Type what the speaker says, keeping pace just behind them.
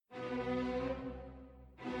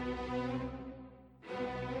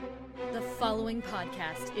following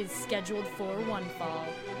podcast is scheduled for one fall.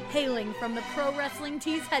 Hailing from the Pro Wrestling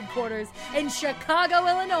Tees headquarters in Chicago,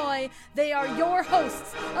 Illinois, they are your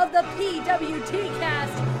hosts of the PWT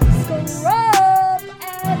Cast, Scrub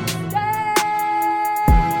and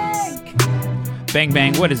Stank! Bang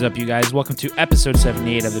bang, what is up you guys? Welcome to episode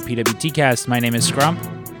 78 of the PWT Cast. My name is Scrump.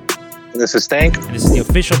 This is Stank. And this is the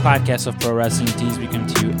official podcast of Pro Wrestling Tees. We come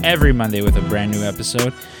to you every Monday with a brand new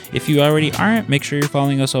episode. If you already aren't, make sure you're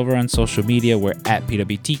following us over on social media. We're at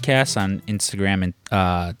PWTcast on Instagram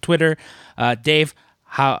and Twitter. Dave,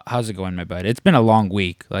 how's it going, my bud? It's been a long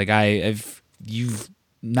week. Like I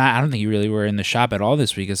don't think you really were in the shop at all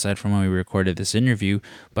this week, aside from when we recorded this interview.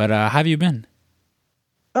 But how have you been?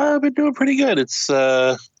 I've been doing pretty good. It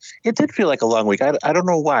did feel like a long week. I don't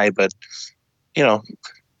know why, but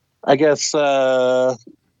I guess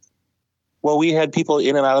we had people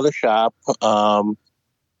in and out of the shop.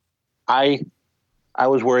 I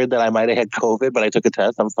was worried that I might have had COVID, but I took a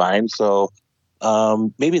test. I'm fine. So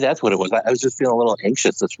maybe that's what it was. I was just feeling a little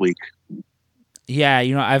anxious this week. Yeah,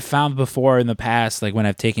 I've found before in the past, like when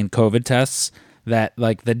I've taken COVID tests, that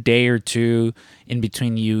like the day or two in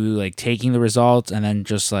between you like taking the results and then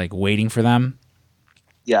just like waiting for them.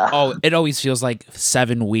 Yeah. Oh, it always feels like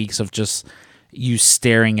 7 weeks of just you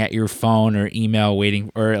staring at your phone or email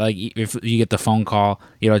waiting, or like if you get the phone call,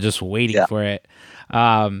 just waiting for it.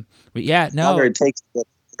 But yeah, no. Longer it takes,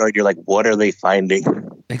 you're like, what are they finding?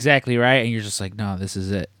 Exactly right, and you're just like, no, this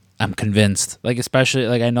is it. I'm convinced. Like especially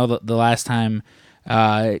like I know the last time,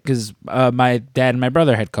 because my dad and my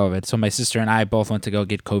brother had COVID, so my sister and I both went to go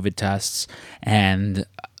get COVID tests, and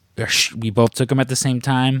we both took them at the same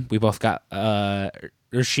time. We both got,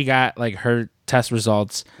 or she got like her test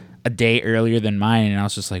results a day earlier than mine, and I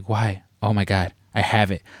was just like, why? Oh my God, I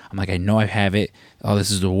have it. I'm like, I know I have it. Oh,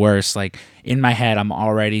 this is the worst. Like in my head, I'm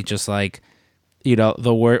already just like,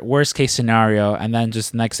 the worst case scenario, and then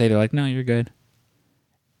just the next day they're like, no, you're good.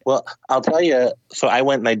 Well, I'll tell you. So I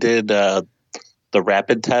went and I did the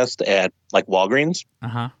rapid test at like Walgreens.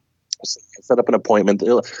 Uh-huh. So I set up an appointment.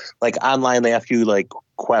 Like online, they ask you like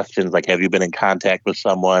questions like, have you been in contact with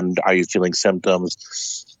someone? Are you feeling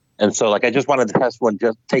symptoms? And so like I just wanted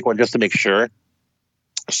to take one just to make sure.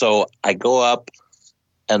 So I go up,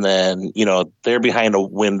 and then they're behind a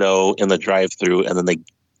window in the drive-through, and then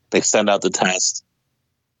they send out the test.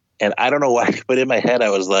 And I don't know why, but in my head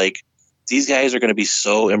I was like, these guys are going to be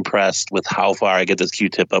so impressed with how far I get this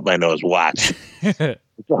Q-tip up my nose. Watch.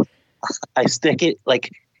 I stick it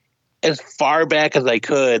like as far back as I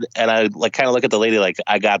could, and I like kind of look at the lady like,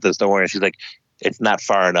 I got this, don't worry. And she's like, it's not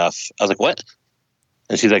far enough. I was like, what?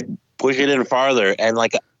 And she's like, push it in farther. And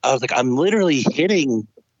like I was like, I'm literally hitting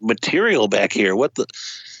material back here. What the?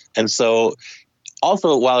 And so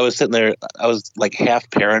also while I was sitting there, I was like half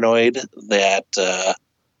paranoid that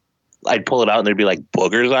I'd pull it out and there'd be like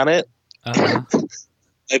boogers on it. Uh-huh.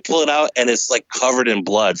 I pull it out and it's like covered in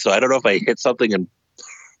blood. So I don't know if I hit something and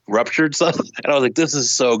ruptured something. And I was like, this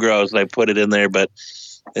is so gross. And I put it in there, but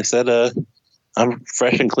they said, I'm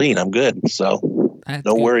fresh and clean. I'm good. So That's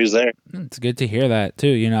no good. worries there. It's good to hear that too.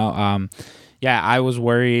 Yeah, I was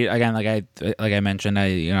worried again. Like I mentioned,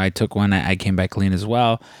 I took one. I came back clean as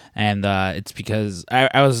well, and it's because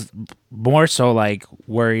I was more so like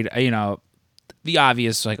worried. The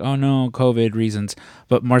obvious like, oh no, COVID reasons,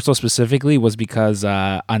 but more so specifically was because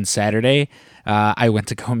on Saturday I went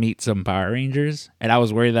to go meet some Power Rangers, and I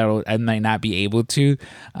was worried that I might not be able to.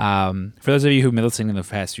 For those of you who've been listening in the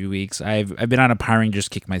past few weeks, I've been on a Power Rangers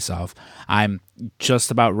kick myself. I'm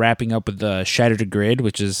just about wrapping up with the Shatter the Grid,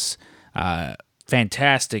 which is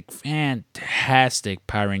fantastic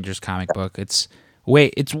Power Rangers comic book. It's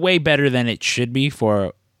way better than it should be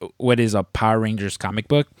for what is a Power Rangers comic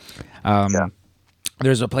book.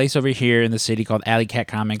 There's a place over here in the city called Alley Cat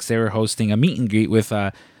Comics. They were hosting a meet and greet with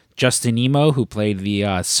Justin Emo, who played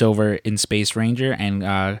the Silver in Space Ranger, and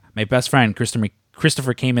my best friend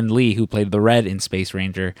Christopher Kamen Lee, who played the Red in Space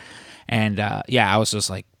Ranger. And I was just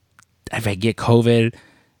like, if I get COVID,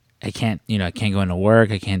 I can't go into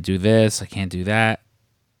work. I can't do this. I can't do that.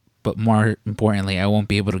 But more importantly, I won't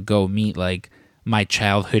be able to go meet like my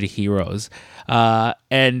childhood heroes.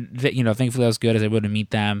 And thankfully I was good. I was able to meet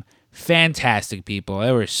them. Fantastic people.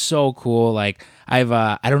 They were so cool. Like I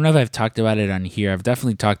don't know if I've talked about it on here. I've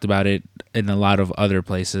definitely talked about it in a lot of other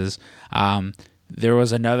places. There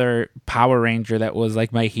was another Power Ranger that was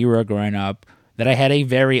like my hero growing up that I had a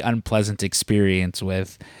very unpleasant experience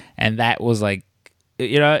with, and that was like,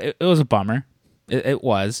 it was a bummer. It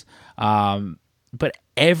was. But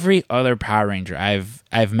every other Power Ranger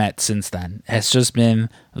I've met since then has just been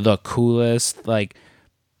the coolest. Like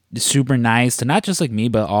super nice to not just like me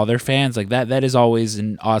but all their fans. Like that is always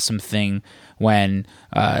an awesome thing when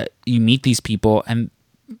you meet these people and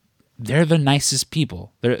they're the nicest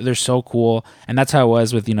people. They're so cool, and that's how it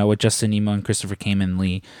was with with Justin Emo and Christopher Kamen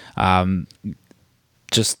Lee.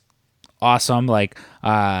 Just awesome. Like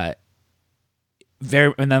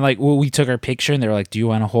very, and then like we took our picture and they were like, "Do you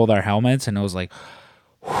want to hold our helmets?" And I was like,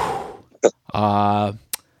 I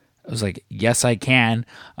was like, "Yes, I can."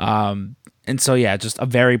 And so yeah, just a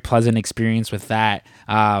very pleasant experience with that.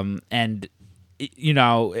 And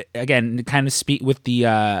again, kind of speak with the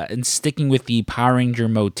and sticking with the Power Ranger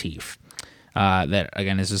motif. That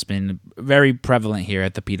again has just been very prevalent here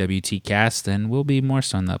at the PWT cast and will be more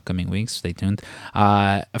so in the upcoming weeks. Stay tuned.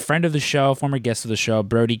 A friend of the show, former guest of the show,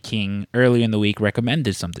 Brody King, earlier in the week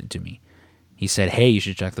recommended something to me. He said, "Hey, you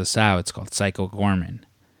should check this out. It's called Psycho Gorman.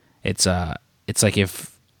 It's like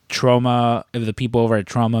if the people over at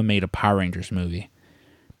Trauma made a Power Rangers movie."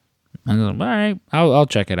 I was like, all right, I'll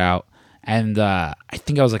check it out. And I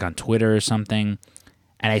think I was like on Twitter or something,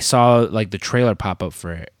 and I saw like the trailer pop up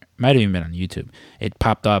for it. Might have even been on YouTube. It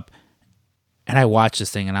popped up, and I watched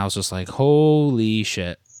this thing, and I was just like, "Holy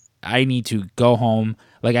shit! I need to go home."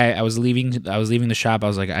 Like I was leaving the shop. I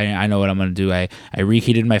was like, I know what I'm gonna do. I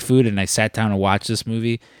reheated my food and I sat down and watched this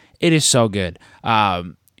movie. It is so good. I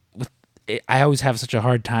always have such a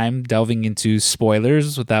hard time delving into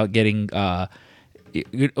spoilers without getting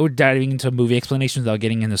or diving into movie explanations without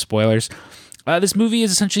getting into spoilers. This movie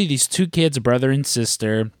is essentially these two kids, a brother and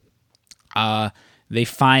sister. They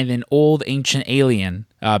find an old ancient alien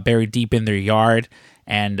buried deep in their yard,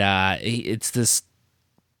 and it's this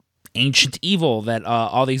ancient evil that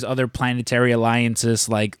all these other planetary alliances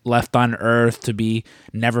like left on Earth to be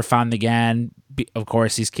never found again. Of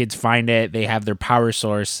course, these kids find it. They have their power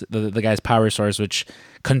source, the guy's power source, which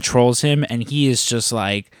controls him, and he is just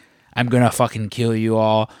like, "I'm gonna fucking kill you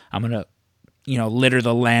all. I'm gonna, litter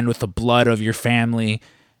the land with the blood of your family."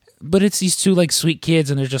 But it's these two like sweet kids,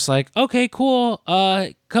 and they're just like, "Okay, cool.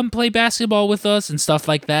 Come play basketball with us," and stuff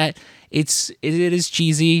like that. It is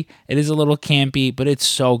cheesy. It is a little campy, but it's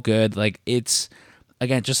so good. Like it's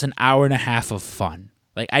again just an hour and a half of fun.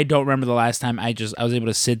 Like I don't remember the last time I was able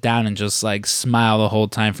to sit down and just like smile the whole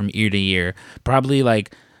time from ear to ear. Probably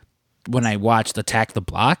like when I watched Attack the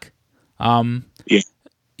Block. Yeah.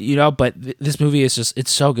 But this movie is just,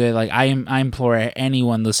 it's so good. Like I implore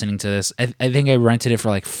anyone listening to this. I think I rented it for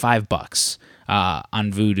like $5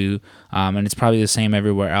 on Vudu, and it's probably the same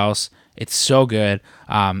everywhere else. It's so good.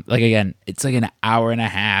 Like again, it's like an hour and a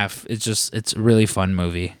half. It's a really fun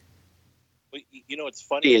movie. What's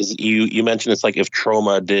funny is you mentioned it's like if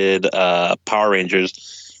Troma did Power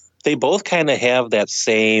Rangers. They both kind of have that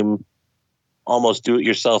same almost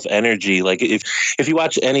do-it-yourself energy. Like if you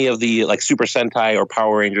watch any of the like Super Sentai or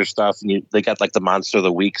Power Ranger stuff, and they got like the Monster of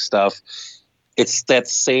the Week stuff, it's that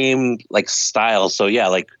same like style. So yeah,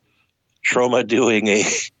 like Troma doing a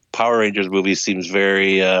Power Rangers movie seems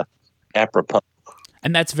very apropos.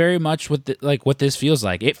 And that's very much what this feels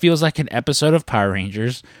like. It feels like an episode of Power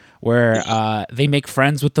Rangers where they make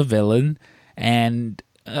friends with the villain and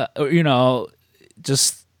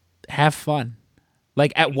just have fun.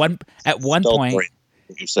 Like at one point, what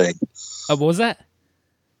you're saying? What was that?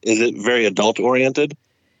 Is it very adult oriented?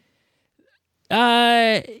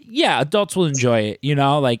 Yeah, adults will enjoy it.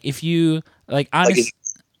 Like if you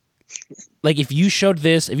if you showed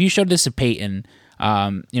this to Peyton,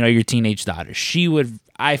 your teenage daughter, she would.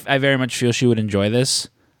 I very much feel she would enjoy this.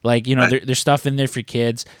 Like there's stuff in there for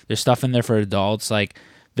kids. There's stuff in there for adults. Like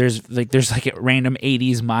there's like a random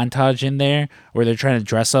 80s montage in there where they're trying to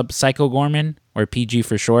dress up Psycho Gorman, or PG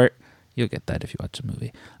for short. You'll get that if you watch the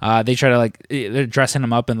movie. They try to they're dressing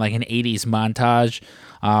him up in like an 80s montage.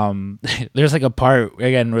 There's like a part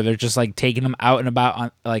again where they're just like taking him out and about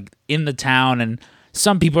on like in the town, and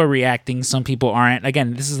some people are reacting, some people aren't.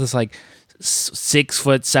 Again, this is this like 6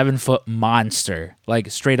 foot, 7 foot monster, like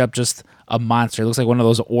straight up just a monster. It looks like one of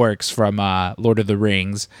those orcs from Lord of the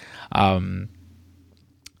Rings.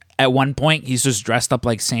 At one point, he's just dressed up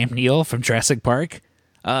like Sam Neill from Jurassic Park.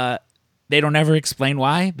 They don't ever explain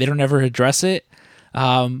why. They don't ever address it.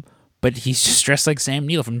 But he's just dressed like Sam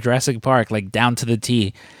Neill from Jurassic Park, like down to the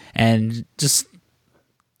T. And just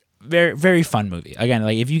very, very fun movie. Again,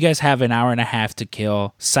 like if you guys have an hour and a half to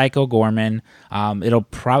kill, Psycho Gorman, it'll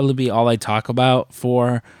probably be all I talk about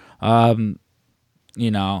for, for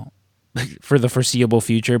the foreseeable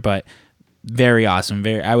future, but very awesome.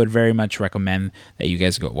 I would very much recommend that you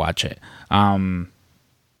guys go watch it.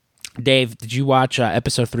 Dave, did you watch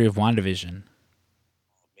episode 3 of WandaVision?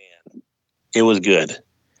 Man, it was good.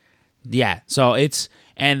 Yeah, so it's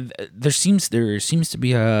And there seems to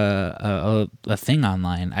be a thing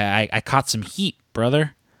online. I caught some heat,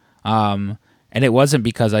 brother. And it wasn't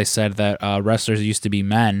because I said that wrestlers used to be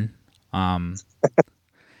men.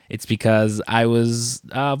 It's because I was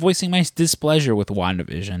voicing my displeasure with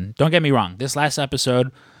WandaVision. Don't get me wrong. This last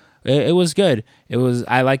episode, it was good.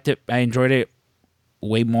 I liked it. I enjoyed it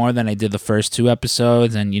way more than I did the first 2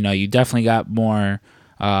 episodes. And, you definitely got more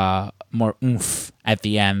oomph at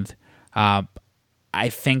the end. I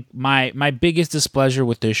think my biggest displeasure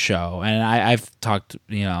with this show, and I've talked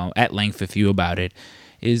at length with you about it,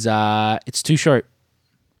 is it's too short.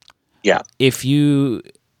 Yeah. If you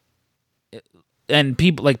and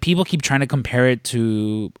people keep trying to compare it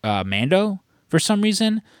to Mando for some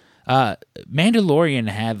reason. Mandalorian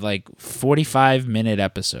had 45-minute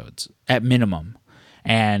episodes at minimum,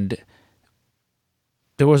 and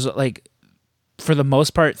there was for the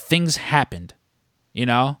most part things happened.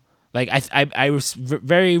 I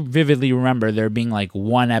very vividly remember there being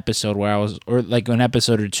one episode where or an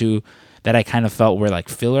episode or two that I kind of felt were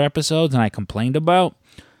filler episodes and I complained about.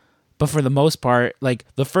 But for the most part,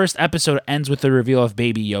 the first episode ends with the reveal of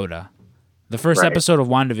Baby Yoda. The first episode of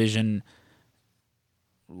WandaVision,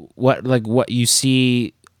 what you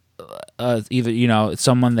see, either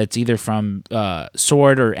someone that's either from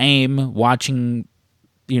Sword or AIM watching,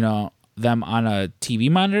 them on a TV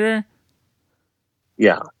monitor.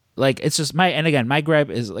 Yeah. It's just my gripe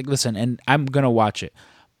is listen, and I'm gonna watch it,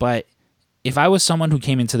 but if I was someone who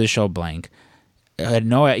came into the show blank, had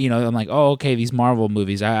no, I'm oh, okay, these Marvel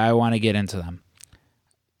movies, I want to get into them.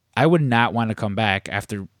 I would not want to come back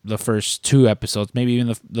after the first 2 episodes, maybe even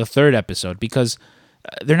the 3rd episode, because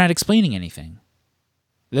they're not explaining anything.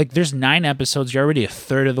 There's 9 episodes, you're already a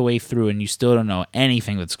third of the way through, and you still don't know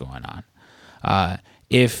anything that's going on.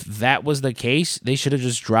 If that was the case, they should have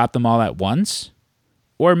just dropped them all at once.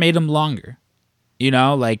 Or made them longer, the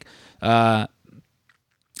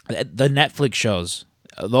Netflix shows.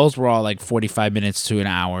 Those were all 45 minutes to an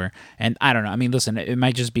hour, and I don't know. I mean, listen, it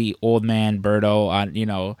might just be old man Birdo on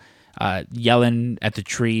yelling at the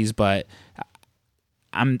trees, but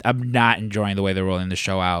I'm not enjoying the way they're rolling the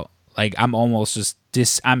show out. I'm almost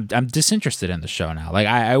just I'm disinterested in the show now.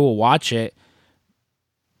 I will watch it,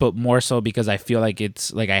 but more so because I feel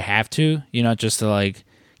it's I have to, just to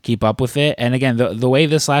keep up with it. And again, the way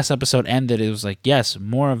this last episode ended, it was yes,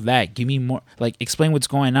 more of that. Give me more, explain what's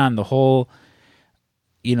going on. The whole,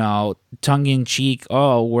 tongue-in-cheek,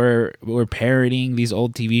 oh, we're parroting these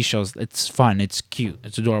old TV shows. It's fun, it's cute,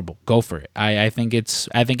 it's adorable. Go for it. I think it's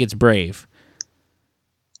brave.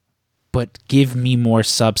 But give me more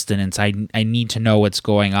substance. I need to know what's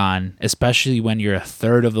going on, especially when you're a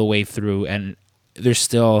third of the way through and there's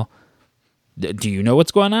still, do you know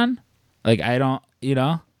what's going on? I don't,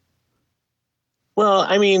 Well,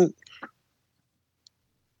 I mean,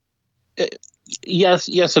 yes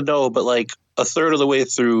and no, but a third of the way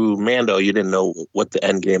through Mando, you didn't know what the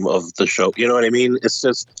end game of the show. You know what I mean? It's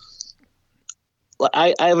just,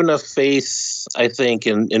 I have enough faith, I think,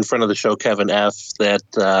 in front of the show, Kevin F.,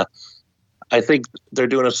 that I think they're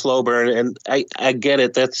doing a slow burn, and I get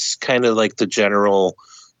it. That's kind of the general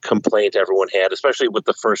complaint everyone had, especially with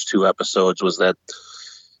the first 2 episodes, was that,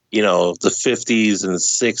 the 50s and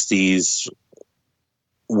 60s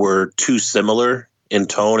were too similar in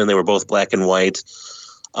tone, and they were both black and white.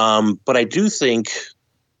 But I do think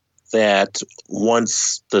that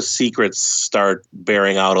once the secrets start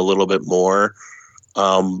bearing out a little bit more,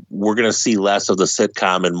 we're going to see less of the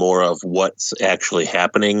sitcom and more of what's actually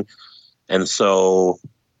happening. And so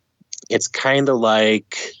it's kind of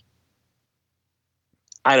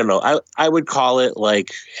I don't know. I would call it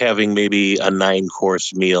having maybe a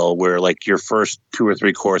 9-course meal where your first 2 or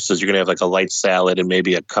 3 courses, you're going to have a light salad and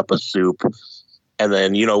maybe a cup of soup. And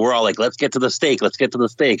then, we're all let's get to the steak. Let's get to the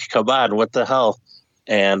steak. Come on. What the hell?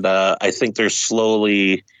 And I think they're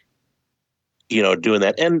slowly, doing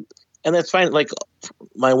that. And that's fine.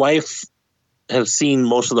 My wife has seen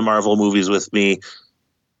most of the Marvel movies with me,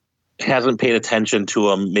 hasn't paid attention to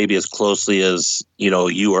them maybe as closely as,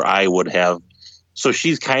 you or I would have. So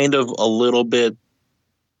she's kind of a little bit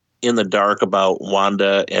in the dark about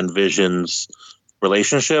Wanda and Vision's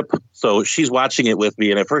relationship. So she's watching it with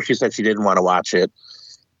me. And at first she said she didn't want to watch it.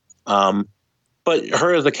 But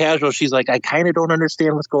her as a casual, she's I kind of don't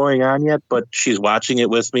understand what's going on yet, but she's watching it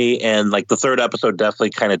with me. And the 3rd episode definitely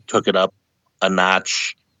kind of took it up a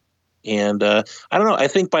notch. And I don't know. I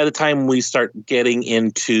think by the time we start getting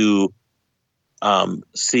into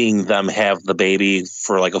seeing them have the baby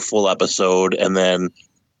for a full episode, and then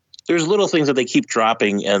there's little things that they keep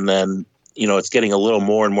dropping, and then it's getting a little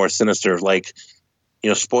more and more sinister.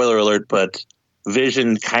 Spoiler alert, but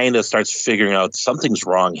Vision kind of starts figuring out something's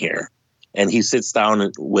wrong here. And he sits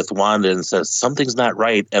down with Wanda and says, something's not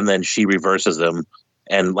right. And then she reverses him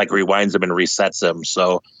and like rewinds him and resets him.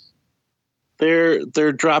 So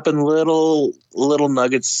they're dropping little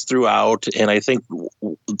nuggets throughout. And I think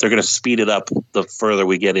they're going to speed it up the further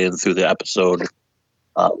we get in through the episode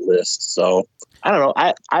list. So I don't know.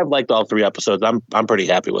 I've liked all 3 episodes. I'm pretty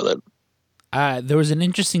happy with it. There was an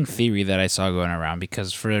interesting theory that I saw going around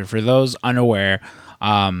because for those unaware,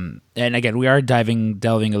 and again, we are delving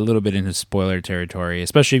a little bit into spoiler territory,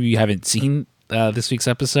 especially if you haven't seen this week's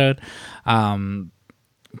episode.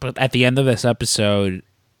 But at the end of this episode,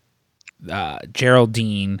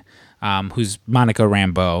 Geraldine, who's Monica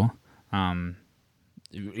Rambeau,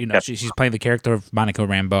 she's playing the character of Monica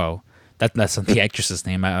Rambeau. That's the actress's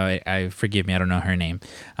name. I forgive me, I don't know her name.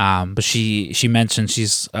 But she mentioned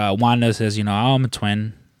Wanda says, I'm a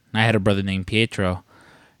twin. I had a brother named Pietro,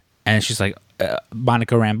 and she's like,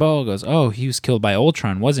 Monica Rambeau goes, oh, he was killed by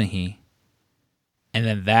Ultron, wasn't he? And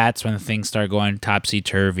then that's when things start going topsy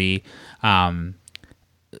turvy.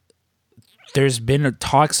 There's been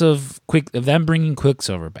talks of them bringing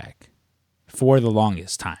Quicksilver back for the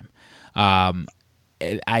longest time.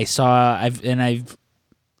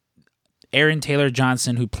 Aaron Taylor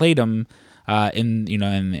Johnson, who played him in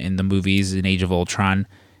the movies in Age of Ultron,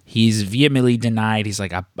 he's vehemently denied. He's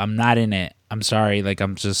like, I'm not in it. I'm sorry. Like,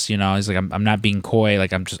 I'm just, he's like, I'm not being coy.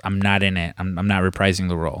 Like, I'm not in it. I'm not reprising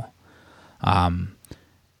the role.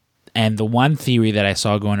 And the one theory that I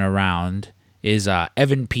saw going around is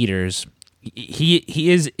Evan Peters. He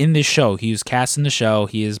is in this show. He was cast in the show.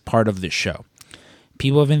 He is part of this show.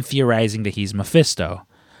 People have been theorizing that he's Mephisto.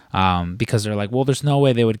 Because they're like, well, there's no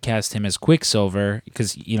way they would cast him as Quicksilver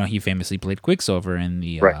because he famously played Quicksilver in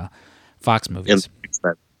the Fox movies.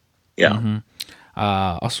 Yeah. Mm-hmm.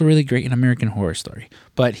 Also really great in American Horror Story.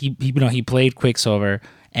 But he played Quicksilver,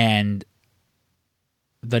 and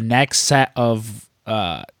the next set of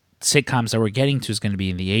sitcoms that we're getting to is going to be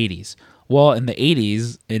in the 80s. Well, in the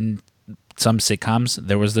 80s, in some sitcoms,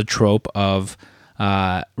 there was the trope of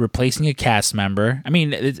replacing a cast member. I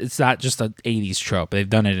mean, it's not just an 80s trope. They've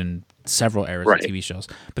done it in several eras of TV shows.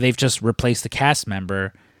 But they've just replaced the cast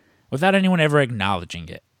member without anyone ever acknowledging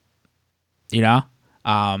it.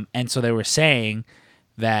 And so they were saying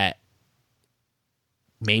that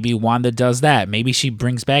maybe Wanda does that. Maybe she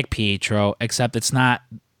brings back Pietro, except it's not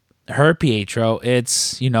her Pietro.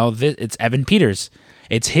 It's, it's Evan Peters.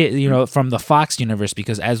 It's hit, from the Fox universe,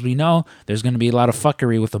 because as we know, there's going to be a lot of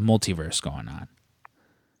fuckery with the multiverse going on.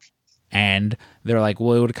 And they're like,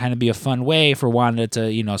 well, it would kind of be a fun way for Wanda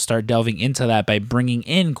to, start delving into that by bringing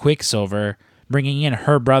in Quicksilver, bringing in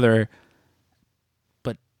her brother,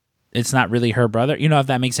 but it's not really her brother. If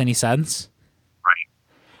that makes any sense.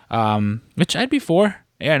 Right. Which I'd be for.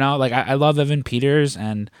 I love Evan Peters,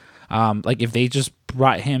 and if they just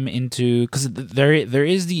brought him into, because there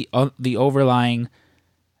is the overlying.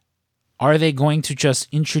 Are they going to just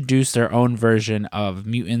introduce their own version of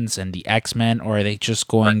mutants and the X-Men, or are they just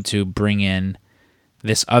going to bring in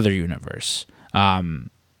this other universe?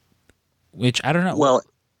 Which I don't know. Well,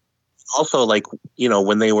 also,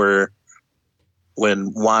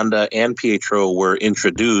 when Wanda and Pietro were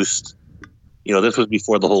introduced, this was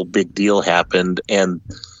before the whole big deal happened, and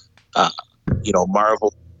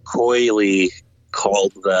Marvel coyly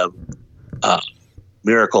called them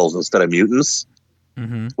miracles instead of mutants.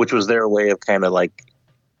 Mm-hmm. Which was their way of kind of like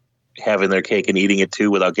having their cake and eating it too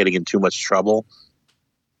without getting in too much trouble.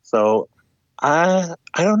 So I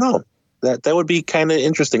don't know. That would be kind of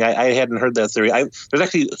interesting. I hadn't heard that theory. There's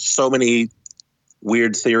actually so many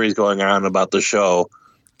weird theories going on about the show,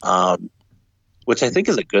 which I think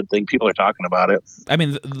is a good thing. People are talking about it. I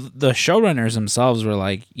mean, the showrunners themselves were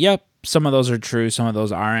like, yep, some of those are true, some of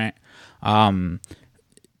those aren't. I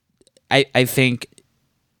think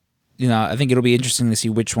it'll be interesting to see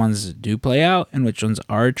which ones do play out and which ones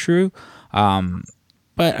are true.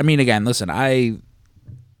 But I mean, again, listen,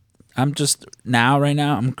 I'm just right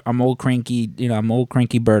now, I'm old cranky, I'm old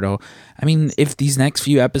cranky Berto. I mean, if these next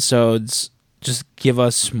few episodes just give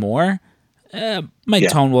us more, my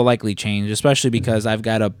tone will likely change, especially because I've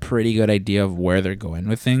got a pretty good idea of where they're going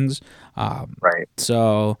with things. Right.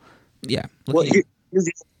 So, yeah. Well, here's the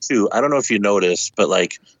other too. I don't know if you noticed, but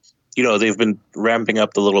they've been ramping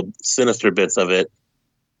up the little sinister bits of it.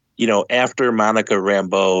 After Monica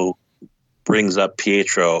Rambeau brings up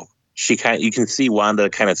Pietro, you can see Wanda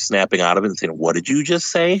kind of snapping out of it and saying, "What did you just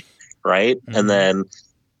say?" Right? Mm-hmm. And then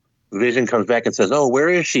Vision comes back and says, "Oh, where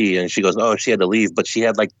is she?" And she goes, "Oh, she had to leave." But she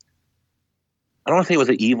had I don't want to say it was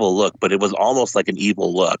an evil look, but it was almost like an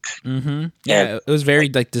evil look. Mm-hmm. Yeah, it was very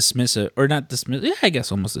dismissive, or not dismissive. Yeah, I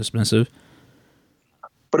guess almost dismissive.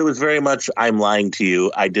 but it was very much, I'm lying to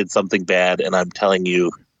you. I did something bad, and I'm telling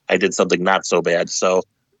you I did something not so bad. So,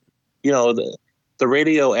 the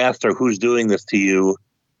radio asked her, who's doing this to you?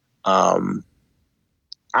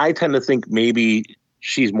 I tend to think maybe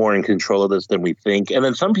she's more in control of this than we think. And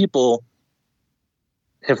then some people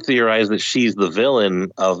have theorized that she's the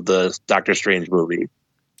villain of the Doctor Strange movie.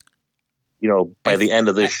 By the end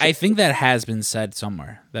of this, I think that has been said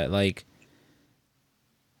somewhere that like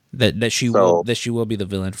that she will be the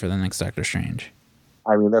villain for the next Doctor Strange.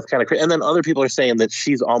 I mean, that's kind of crazy. And then other people are saying that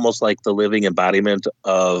she's almost like the living embodiment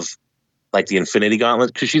of like the Infinity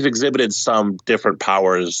Gauntlet, because she's exhibited some different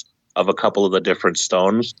powers of a couple of the different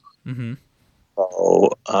stones. Mm-hmm. So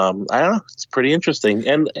I don't know. It's pretty interesting.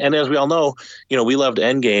 And as we all know, we loved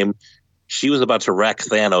Endgame. She was about to wreck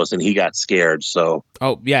Thanos, and he got scared. So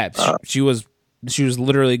she was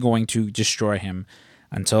literally going to destroy him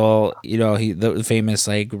until the famous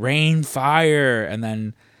like rain fire, and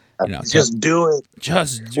then just do it,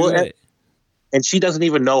 it. And she doesn't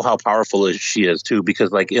even know how powerful she is too,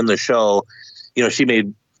 because like in the show, she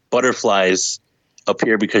made butterflies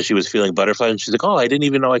appear because she was feeling butterflies, and she's like, oh, I didn't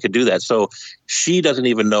even know I could do that. So she doesn't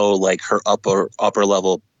even know like her upper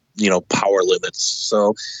level power limits.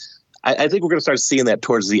 So I think we're going to start seeing that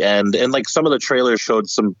towards the end, and like some of the trailers showed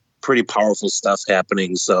some pretty powerful stuff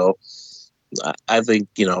happening. So I think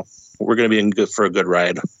we're going to be for a good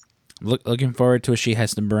ride. Looking forward to what she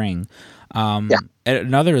has to bring.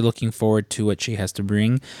 Another looking forward to what she has to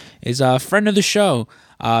bring is a friend of the show,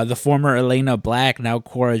 the former Elena Black, now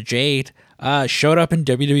Cora Jade, showed up in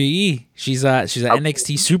WWE. She's an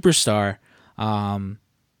NXT superstar.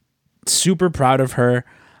 Super proud of her.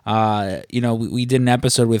 We did an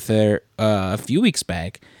episode with her a few weeks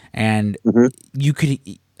back, and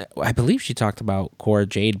I believe she talked about Cora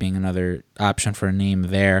Jade being another option for a name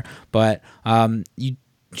there, but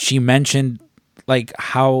she mentioned like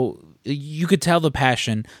how you could tell the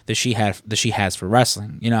passion that she has for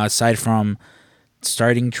wrestling. Aside from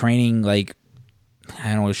starting training, like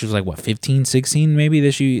I don't know, she was like what 15, 16 maybe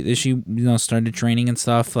that she started training and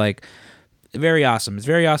stuff. Like very awesome. It's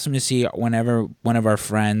very awesome to see whenever one of our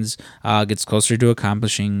friends gets closer to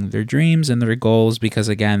accomplishing their dreams and their goals, because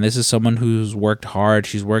again, this is someone who's worked hard.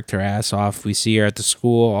 She's worked her ass off. We see her at the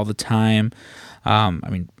school all the time. I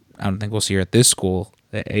don't think we'll see her at this school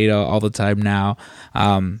all the time now.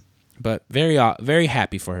 But very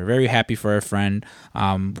happy for her. Very happy for her friend.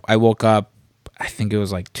 I woke up, I think it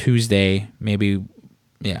was like Tuesday, maybe.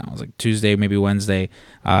 Yeah, it was like Tuesday, maybe Wednesday,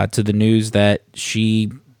 to the news that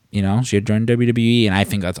she had joined WWE, and I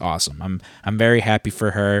think that's awesome. I'm very happy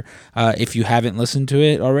for her. If you haven't listened to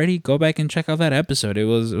it already, go back and check out that episode. It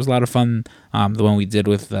was a lot of fun. The one we did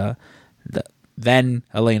with the then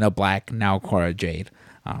Elena Black, now Cora Jade.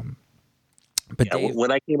 But yeah, Dave,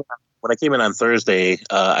 when I came in on Thursday,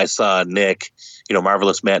 I saw Nick,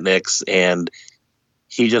 Marvelous Matt Nix, and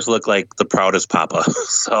he just looked like the proudest papa.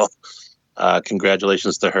 So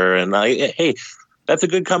congratulations to her. And hey, that's a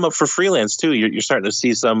good come up for freelance too. You're starting to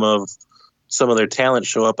see some of their talent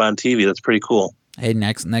show up on TV. That's pretty cool. Hey,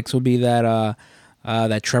 next will be that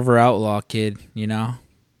Trevor Outlaw kid.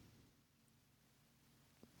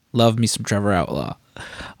 Love me some Trevor Outlaw.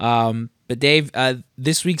 But Dave,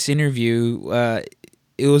 this week's interview,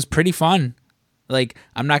 it was pretty fun. Like,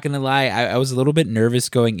 I'm not gonna lie, I was a little bit nervous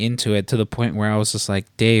going into it, to the point where I was just like,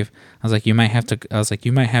 Dave, I was like, you might have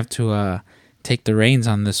to take the reins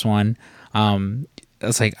on this one. I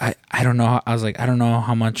was like, I don't know. I was like, I don't know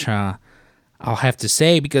how much I'll have to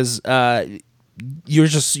say, because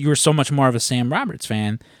you're so much more of a Sam Roberts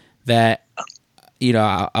fan that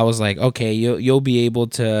I was like, okay, you'll be able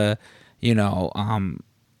to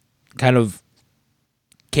kind of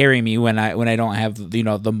carry me when I don't have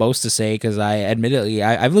the most to say, because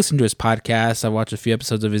I've listened to his podcast, I've watched a few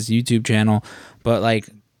episodes of his YouTube channel, but like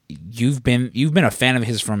you've been a fan of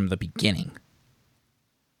his from the beginning.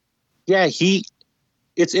 Yeah,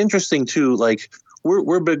 it's interesting too. Like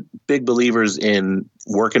we're big believers in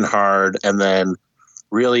working hard, and then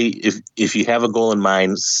really if you have a goal in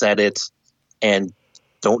mind, set it and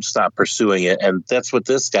don't stop pursuing it. And that's what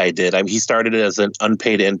this guy did. He started as an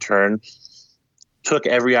unpaid intern, took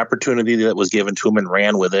every opportunity that was given to him and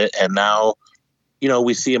ran with it. And now,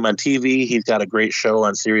 we see him on TV. He's got a great show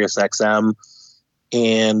on Sirius XM,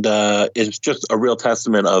 and it's just a real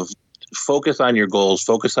testament of focus on your goals,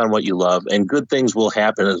 focus on what you love, and good things will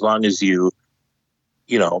happen as long as you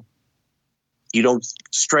don't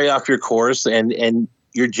stray off your course and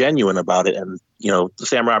you're genuine about it. And,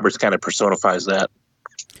 Sam Roberts kind of personifies that.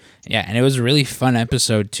 Yeah, and it was a really fun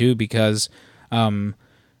episode too, because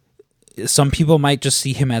some people might just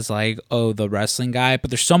see him as like, oh, the wrestling guy,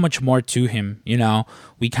 but there's so much more to him. You know,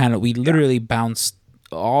 we literally bounce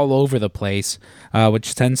all over the place,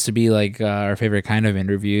 which tends to be like our favorite kind of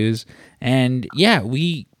interviews. And yeah,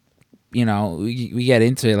 we get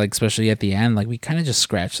into it, like especially at the end, like we kind of just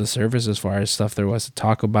scratch the surface as far as stuff there was to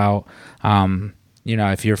talk about.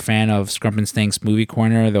 If you're a fan of Scrump and Stank's Movie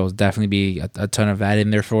Corner, there'll definitely be a ton of that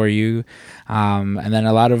in there for you. And then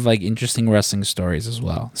a lot of like interesting wrestling stories as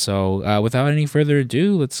well. So without any further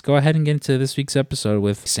ado, let's go ahead and get into this week's episode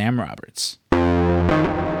with Sam Roberts.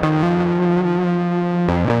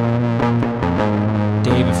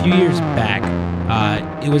 Dave, a few years back,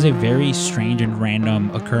 it was a very strange and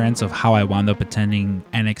random occurrence of how I wound up attending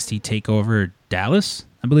NXT TakeOver Dallas,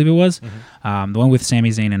 I believe it was, the one with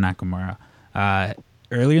Sami Zayn and Nakamura.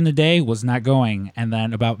 Earlier in the day was not going, and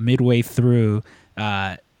then about midway through,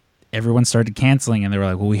 everyone started canceling, and they were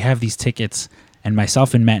like, well, we have these tickets, and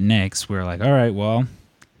myself and Matt Nix, we were like, all right, well,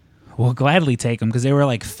 we'll gladly take them, because they were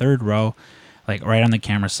like third row, like right on the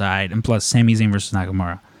camera side, and plus Sami Zayn versus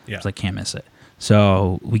Nakamura. Yeah. So I can't miss it.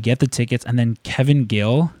 So we get the tickets, and then Kevin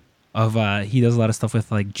Gill he does a lot of stuff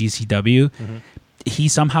with like GCW. Mm-hmm. He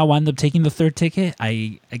somehow wound up taking the third ticket.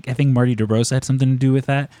 I think Marty DeRosa had something to do with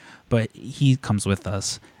that, but he comes with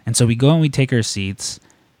us. And so we go and we take our seats,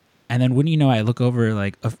 and then wouldn't you know, I look over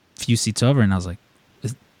like a few seats over, and I was like,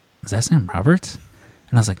 is that Sam Roberts?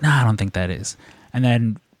 And I was like, nah, I don't think that is. And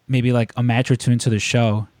then maybe like a match or two into the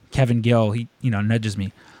show, Kevin Gill, he nudges me.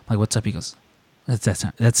 I'm like, what's up? He goes,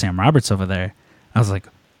 that's Sam Roberts over there. I was like,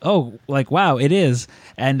 oh, like, wow, it is.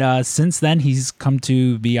 And since then, he's come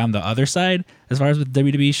to be on the other side as far as with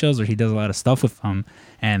WWE shows, where he does a lot of stuff with them.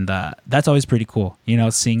 And that's always pretty cool,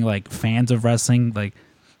 seeing like fans of wrestling like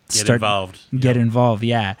get involved.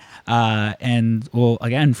 Yeah. And well,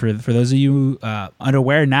 again, for those of you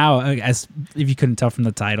unaware now, as if you couldn't tell from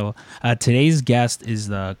the title, today's guest is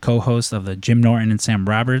the co-host of the Jim Norton and Sam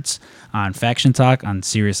Roberts on Faction Talk on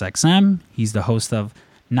SiriusXM. He's the host of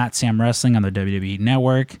Not Sam Wrestling on the WWE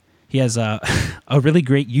Network. He has a really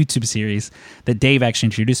great YouTube series that Dave actually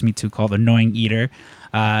introduced me to called Annoying Eater.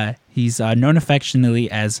 He's known affectionately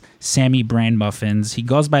as Sammy Brand Muffins. He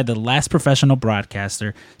goes by the last professional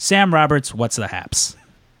broadcaster. Sam Roberts, what's the haps?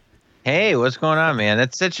 Hey, what's going on, man?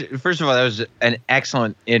 First of all, that was an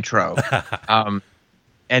excellent intro.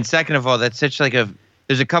 And second of all, there's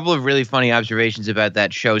a couple of really funny observations about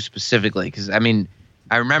that show specifically, because I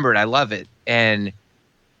remember it, I love it. And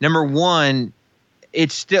number one,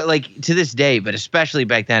 it's still like to this day, but especially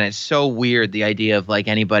back then, it's so weird, the idea of like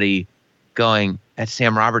anybody going, that's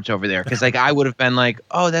Sam Roberts over there. Because like I would have been like,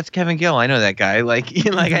 oh, that's Kevin Gill. I know that guy. Like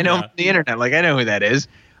I know him from the internet. Like I know who that is.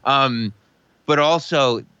 But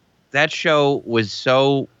also that show was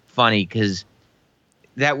so funny because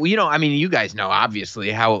you guys know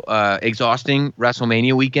obviously how exhausting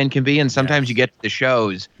WrestleMania weekend can be. And sometimes you get to the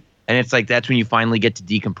shows and it's like that's when you finally get to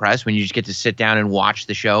decompress, when you just get to sit down and watch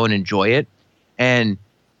the show and enjoy it. And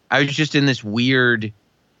I was just in this weird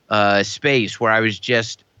space where I was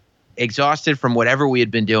just exhausted from whatever we had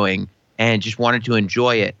been doing and just wanted to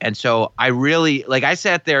enjoy it. And so I really, I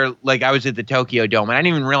sat there like I was at the Tokyo Dome and I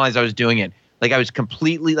didn't even realize I was doing it. Like I was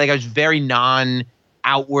completely, I was very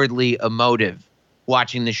non-outwardly emotive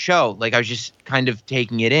watching the show. Like I was just kind of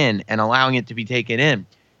taking it in and allowing it to be taken in.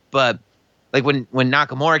 But like when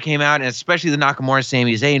Nakamura came out, and especially the Nakamura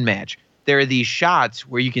Sami Zayn match, there are these shots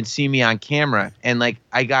where you can see me on camera, and like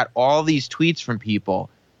I got all these tweets from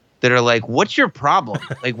people that are like, what's your problem?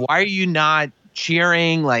 Like, why are you not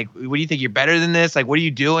cheering? Like, what do you think, you're better than this? Like, what are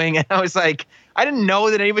you doing? And I was like, I didn't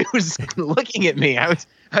know that anybody was looking at me. I was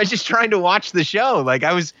just trying to watch the show. Like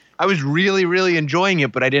I was really, really enjoying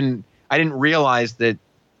it, but I didn't realize that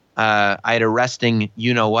I had a resting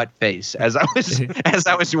you-know-what face as I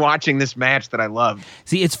was watching this match that I loved.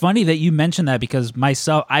 See, it's funny that you mentioned that because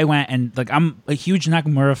myself, I went and like I'm a huge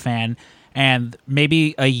Nakamura fan, and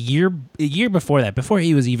maybe a year before that, before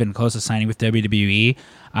he was even close to signing with WWE,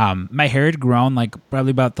 my hair had grown like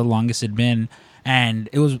probably about the longest it'd been, and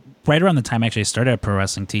it was right around the time I actually started at Pro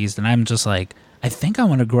Wrestling Tees, and I'm just like, I think I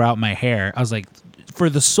want to grow out my hair. I was like, for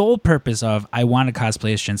the sole purpose of I want to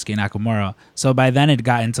cosplay as Shinsuke Nakamura. So by then it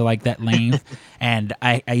got into like that length, and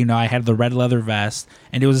I had the red leather vest,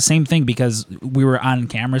 and it was the same thing because we were on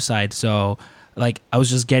camera side. So like I was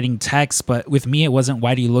just getting texts, but with me it wasn't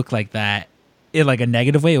why do you look like that in like a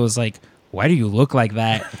negative way. It was like, why do you look like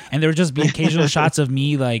that? And there would just be occasional shots of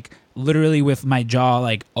me like literally with my jaw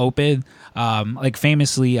like open. Like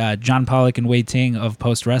famously, John Pollock and Wei Ting of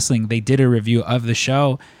Post Wrestling, they did a review of the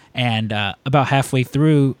show. And about halfway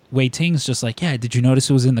through, Wei Ting's just like, yeah, did you notice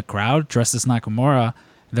who was in the crowd dressed as Nakamura?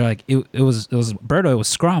 And they're like, it was Berto, it was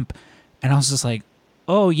Scrump. And I was just like,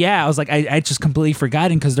 oh yeah. I was like, I just completely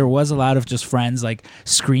forgotten because there was a lot of just friends like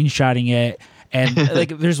screenshotting it. And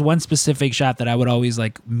like, there's one specific shot that I would always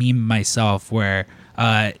like meme myself where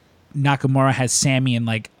Nakamura has Sammy in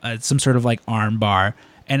like some sort of like arm bar.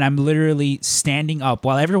 And I'm literally standing up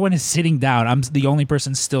while everyone is sitting down. I'm the only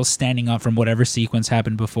person still standing up from whatever sequence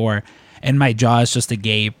happened before. And my jaw is just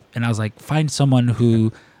agape. And I was like, find someone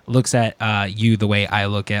who looks at you the way I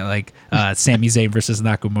look at like Sami Zayn versus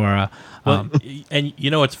Nakamura. And you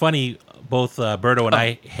know, it's funny, both Berto and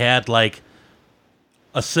I had like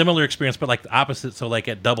a similar experience, but like the opposite. So like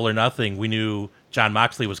at Double or Nothing, we knew Jon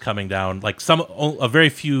Moxley was coming down. Like a very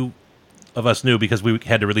few of us knew because we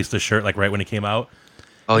had to release the shirt like right when it came out.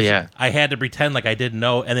 Oh yeah. I had to pretend like I didn't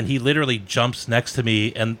know, and then he literally jumps next to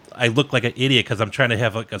me, and I look like an idiot because I'm trying to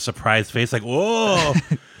have like a surprised face, like, whoa,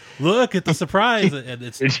 look at the surprise, and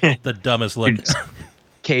it's the dumbest look.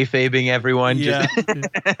 Kayfabing everyone. Yeah.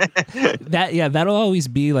 That'll always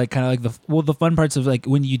be like kind of like the fun parts of like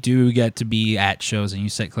when you do get to be at shows and you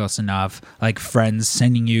sit close enough, like friends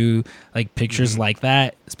sending you like pictures like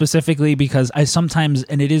that specifically because I sometimes,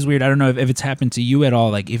 and it is weird, I don't know if it's happened to you at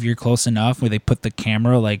all, like if you're close enough where they put the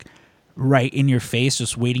camera like right in your face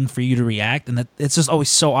just waiting for you to react, and that it's just always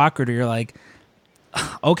so awkward, or you're like,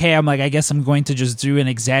 okay, I'm like, I guess I'm going to just do an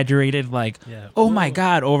exaggerated like, oh my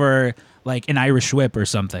god, over like an Irish whip or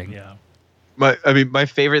something. Yeah. My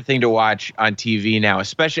favorite thing to watch on TV now,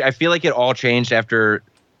 especially, I feel like it all changed after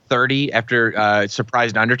 30, after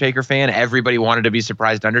Surprised Undertaker fan. Everybody wanted to be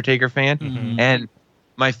Surprised Undertaker fan. Mm-hmm. And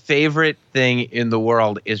my favorite thing in the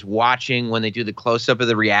world is watching when they do the close-up of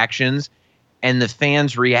the reactions and the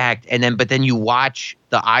fans react, but then you watch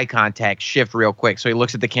the eye contact shift real quick. So he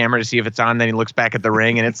looks at the camera to see if it's on, then he looks back at the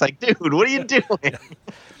ring, and it's like, dude, what are you doing?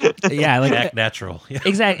 Yeah, like act natural.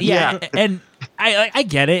 Exactly. Yeah. And I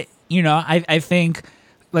get it. You know, I think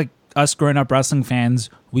like us growing up wrestling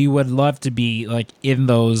fans, we would love to be like in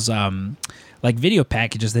those like video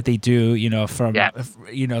packages that they do, you know, from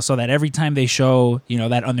you know, so that every time they show, you know,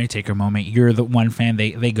 that Undertaker moment, you're the one fan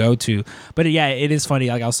they go to. But yeah, it is funny.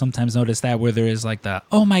 Like I'll sometimes notice that where there is like the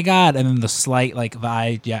oh my god, and then the slight like the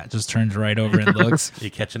eye just turns right over and looks. You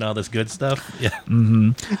catching all this good stuff? Yeah.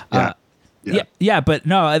 Mm-hmm. Yeah, but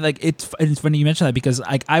no, it's funny you mention that because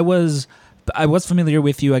like I was familiar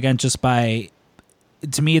with you again just by,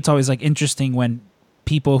 to me it's always like interesting when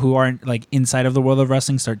people who aren't like inside of the world of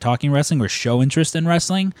wrestling start talking wrestling or show interest in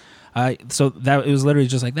wrestling. So that it was literally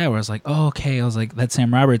just like that where I was like, oh okay, I was like, that's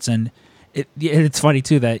Sam Roberts. And it's funny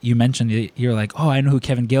too that you mentioned you're like, oh, I know who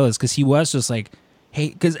Kevin Gill is, because he was just like, hey,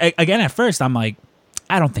 because again at first I'm like,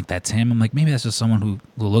 I don't think that's him. I'm like, maybe that's just someone who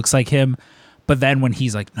looks like him. But then when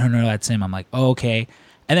he's like, no, that's him, I'm like, oh, okay.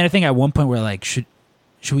 And then I think at one point we're like, should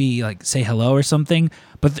we like say hello or something?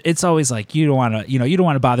 But it's always like you don't want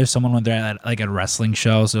to bother someone when they're at like a wrestling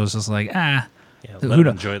show. So it's just like who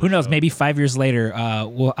knows? Maybe 5 years later,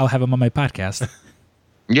 I'll have him on my podcast.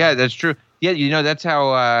 Yeah, that's true. Yeah, you know that's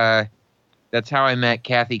how I met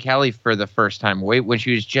Kathy Kelly for the first time. When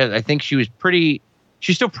she was I think she's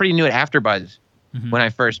still pretty new at AfterBuzz when I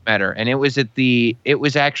first met her, and it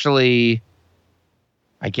was actually,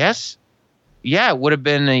 I guess, yeah, it would have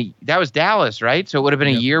been that was Dallas, right? So it would have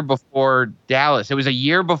been a year before Dallas. It was a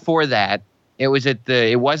year before that. It wasn't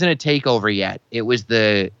a takeover yet. It was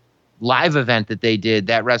the live event that they did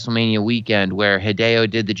that WrestleMania weekend where Hideo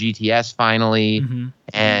did the GTS finally.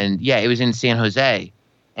 And yeah, it was in San Jose.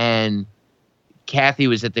 And Kathy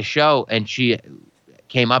was at the show and she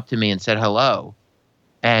came up to me and said hello.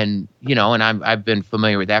 And, you know, and I've been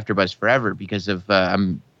familiar with AfterBuzz forever because of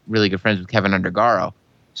I'm really good friends with Kevin Undergaro.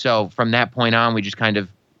 So from that point on, we just kind of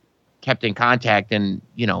kept in contact, and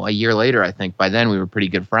you know, a year later, I think by then we were pretty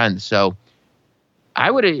good friends. So I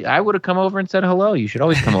would have come over and said hello. You should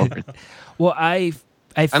always come over. Well,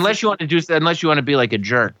 unless you want to be like a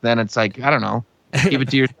jerk, then it's like, I don't know, keep it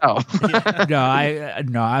to yourself.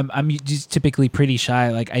 I'm just typically pretty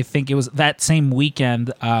shy. Like I think it was that same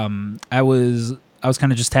weekend. I was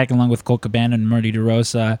kind of just tagging along with Colt Cabana and Marty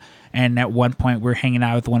DeRosa, and at one point we're hanging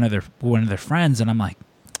out with one of their friends, and I'm like,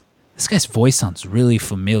 this guy's voice sounds really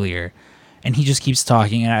familiar, and he just keeps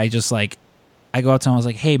talking, and I go up to him, I was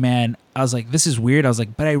like, hey man, I was like, this is weird, I was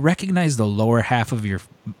like, but I recognize the lower half of your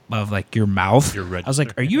mouth. I was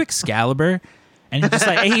like, are you Excalibur? And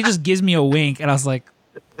he just gives me a wink, and I was like,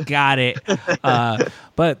 got it.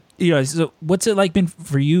 But you know, so what's it like been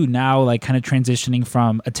for you now, like kind of transitioning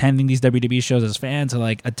from attending these WWE shows as fans to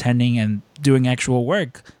like attending and doing actual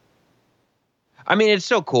work? I mean, it's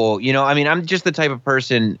so cool. You know, I mean, I'm just the type of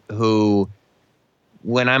person who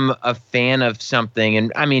when I'm a fan of something,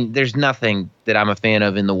 and I mean, there's nothing that I'm a fan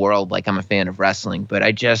of in the world like I'm a fan of wrestling, but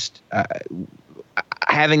I just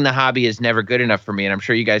having the hobby is never good enough for me, and I'm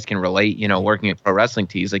sure you guys can relate. Working at Pro Wrestling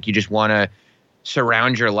Tees, like you just want to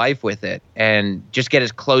surround your life with it and just get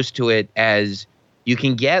as close to it as you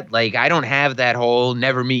can get. Like, I don't have that whole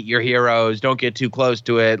never meet your heroes, don't get too close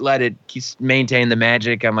to it, let it maintain the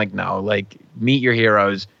magic. I'm like, no, like, meet your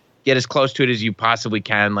heroes, get as close to it as you possibly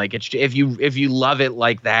can. Like, it's if you love it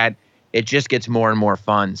like that, it just gets more and more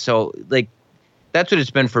fun. So, like, that's what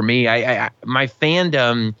it's been for me. My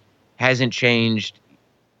fandom hasn't changed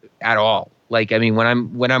at all. Like, I mean,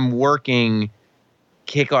 when I'm working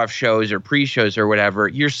kickoff shows or pre-shows or whatever,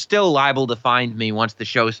 you're still liable to find me once the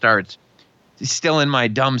show starts, still in my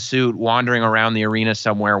dumb suit, wandering around the arena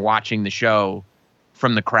somewhere, watching the show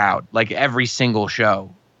from the crowd. Like, every single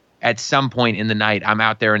show, at some point in the night, I'm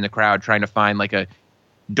out there in the crowd trying to find like a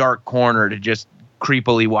dark corner to just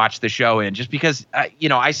creepily watch the show in, just because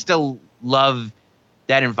I still love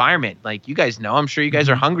that environment. Like, you guys know, I'm sure you guys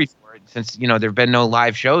are hungry for it, since there've been no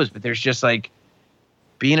live shows, but there's just like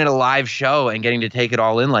being at a live show and getting to take it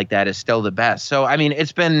all in like that is still the best. So, I mean,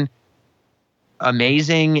 it's been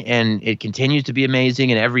amazing, and it continues to be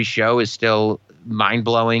amazing, and every show is still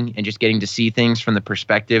mind-blowing, and just getting to see things from the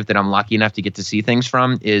perspective that I'm lucky enough to get to see things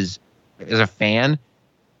from is, as a fan,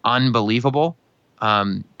 unbelievable.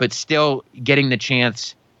 But still getting the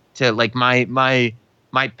chance to, like, my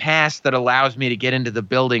pass that allows me to get into the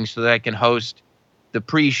building so that I can host the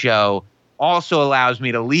pre-show also allows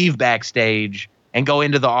me to leave backstage and go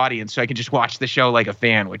into the audience so I can just watch the show like a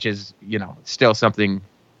fan, which is, still something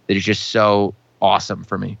that is just so awesome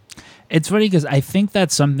for me. It's funny because I think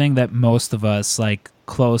that's something that most of us, like,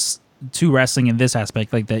 close to wrestling in this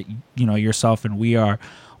aspect, like that, yourself and we are,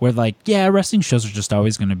 we're like, yeah, wrestling shows are just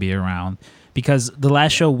always going to be around. Because the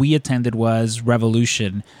last show we attended was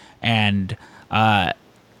Revolution, and there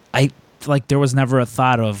was never a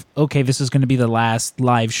thought of, okay, this is going to be the last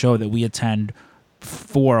live show that we attend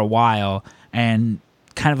for a while. And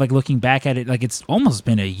kind of like looking back at it, like, it's almost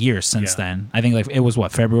been a year since then. I think, like, it was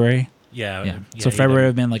February? Yeah. So February would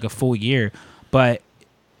have been like a full year. But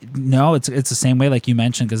no, it's the same way, like you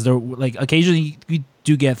mentioned, because there, like, occasionally you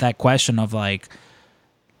do get that question of, like,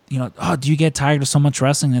 oh, do you get tired of so much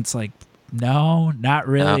wrestling? And it's like, no, not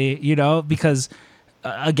really, because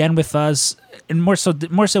again, with us, and more so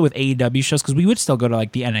with AEW shows, because we would still go to,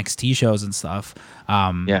 like, the NXT shows and stuff.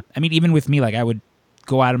 I mean, even with me, like, I would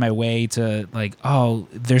go out of my way to, like, oh,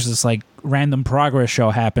 there's this, like, random Progress show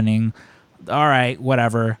happening. All right,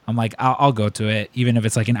 whatever. I'm like, I'll go to it, even if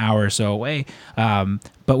it's like an hour or so away.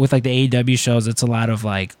 But with, like, the AEW shows, it's a lot of,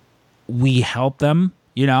 like, we help them,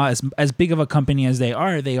 as big of a company as they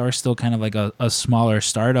are still kind of like a smaller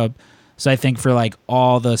startup. So I think for, like,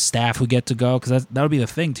 all the staff who get to go, because that'll be the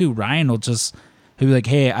thing too. Ryan he'll be like,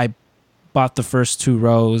 hey, I bought the first 2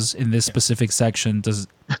 rows in this specific section. Does,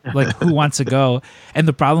 like, who wants to go? And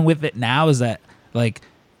the problem with it now is that, like,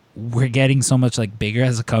 we're getting so much, like, bigger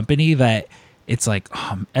as a company that it's like,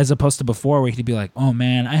 as opposed to before, where you could be like, oh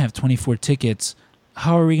man, I have 24 tickets.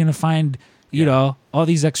 How are we gonna find all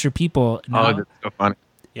these extra people? Now, that's so funny.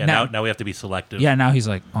 Yeah, now we have to be selective. Yeah, now he's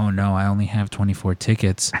like, oh no, I only have 24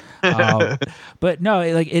 tickets. But no,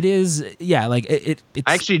 like, it is, like, it's...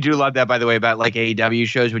 I actually do love that, by the way, about, like, AEW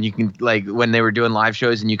shows, when you can, like, when they were doing live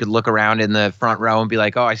shows and you could look around in the front row and be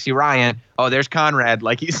like, oh, I see Ryan. Oh, there's Conrad.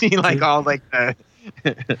 Like, you see, like, all, like, the...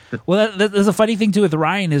 Well, there's a funny thing too with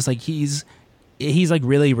Ryan is, like, he's like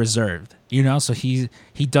really reserved, so he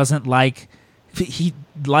doesn't like, he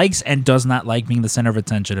likes and does not like being the center of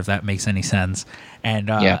attention, if that makes any sense.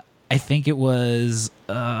 And I think it was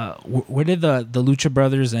where did the Lucha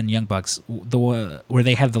Brothers and Young Bucks, where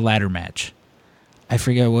they had the ladder match? I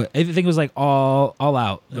forget what. I think it was like all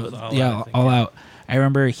out. All out. I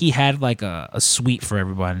remember he had like a suite for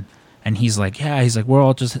everyone, and he's like, we'll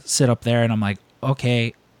all just sit up there, and I'm like,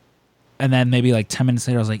 okay. And then maybe like 10 minutes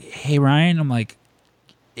later, I was like, hey Ryan, I'm like,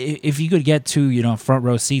 if you could get 2 front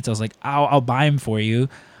row seats, I was like, I'll buy them for you.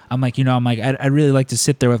 I'm like, I'd really like to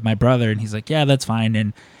sit there with my brother. And he's like, yeah, that's fine.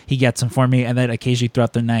 And he gets them for me. And then occasionally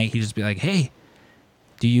throughout the night, he'd just be like, hey,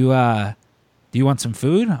 do you want some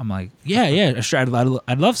food? I'm like, yeah, sure.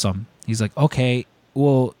 I'd love some. He's like, okay,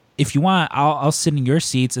 well, if you want, I'll sit in your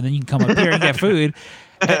seats and then you can come up here and get food.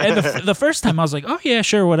 And the first time I was like, oh yeah,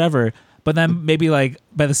 sure, whatever. But then maybe like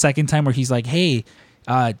by the second time where he's like, hey,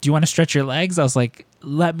 do you want to stretch your legs? I was like,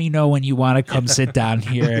 let me know when you want to come sit down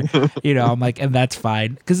here. I'm like, and that's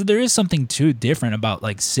fine. Because there is something too different about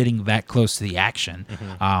like sitting that close to the action.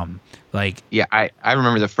 I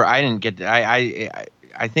remember I didn't get, I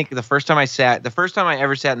think the first time I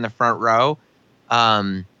ever sat in the front row,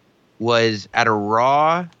 was at a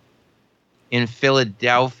Raw in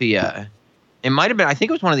Philadelphia. It might have been, I think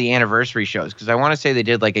it was one of the anniversary shows, because I want to say they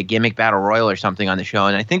did like a gimmick battle royal or something on the show,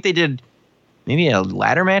 and I think they did maybe a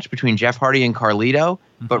ladder match between Jeff Hardy and Carlito,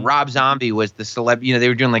 but Rob Zombie was the celeb. They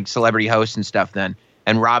were doing like celebrity hosts and stuff then,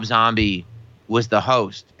 and Rob Zombie was the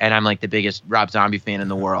host, and I'm like the biggest Rob Zombie fan in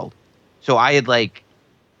the world. So I had like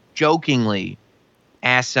jokingly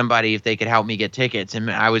asked somebody if they could help me get tickets,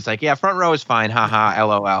 and I was like, yeah, front row is fine, haha,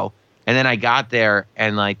 LOL. And then I got there,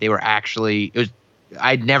 and like they were actually,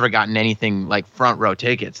 I'd never gotten anything like front row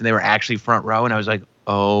tickets, and they were actually front row, and I was like,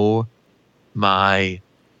 oh my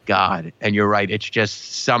God. And you're right, it's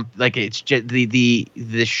just it's just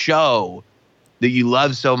the show that you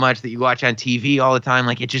love so much that you watch on TV all the time,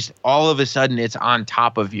 like it just all of a sudden it's on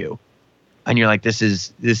top of you, and you're like, this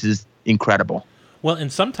is incredible. Well,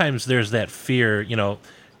 and sometimes there's that fear,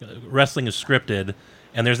 wrestling is scripted,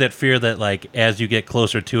 and there's that fear that like as you get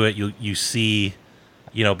closer to it, you see,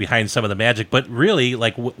 behind some of the magic. But really,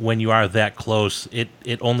 like when you are that close, it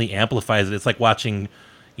only amplifies it. It's like watching,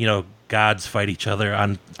 gods fight each other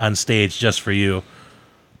on stage just for you.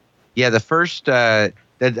 Yeah, the first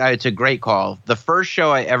it's a great call. The first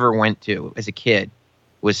show I ever went to as a kid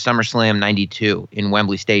was SummerSlam '92 in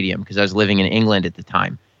Wembley Stadium, because I was living in England at the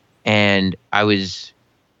time, and I was,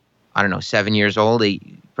 I don't know, 7 years old,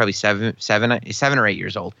 probably seven or 8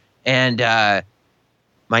 years old, and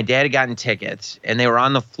my dad had gotten tickets, and they were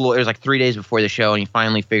on the floor. It was like 3 days before the show, and he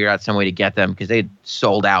finally figured out some way to get them, because they had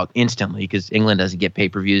sold out instantly, because England doesn't get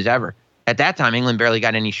pay-per-views ever. At that time, England barely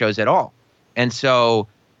got any shows at all, and so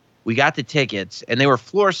we got the tickets, and they were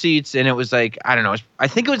floor seats, and it was like, I don't know, I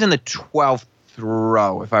think it was in the 12th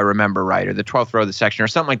row, if I remember right, or the 12th row of the section or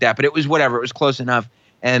something like that, but it was whatever, it was close enough.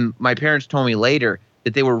 And my parents told me later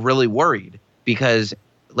that they were really worried, because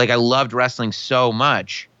like I loved wrestling so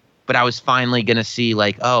much, but I was finally going to see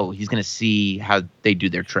like, oh, he's going to see how they do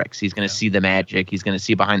their tricks. He's going to see the magic. He's going to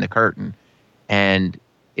see behind the curtain. And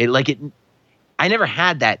I never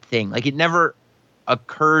had that thing. Like it never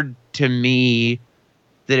occurred to me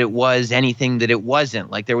that it was anything that it wasn't.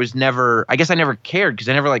 Like there was never, I guess I never cared, because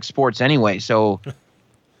I never liked sports anyway. So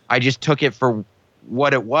I just took it for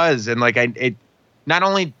what it was. And like not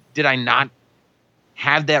only did I not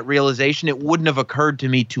have that realization, it wouldn't have occurred to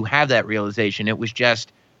me to have that realization. It was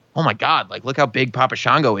just, oh my God, like look how big Papa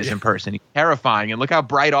Shango is in person. He's terrifying, and look how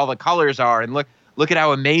bright all the colors are, and look at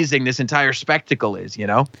how amazing this entire spectacle is,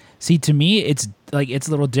 See, to me, it's a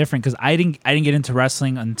little different, because I didn't get into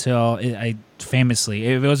wrestling until if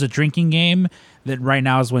it was a drinking game, that right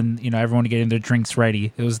now is when everyone getting their drinks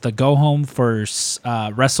ready. It was the go home for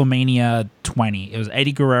WrestleMania 20. It was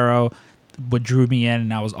Eddie Guerrero what drew me in,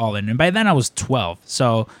 and I was all in. And by then I was 12,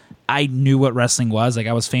 so I knew what wrestling was. Like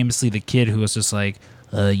I was famously the kid who was just like,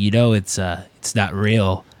 it's not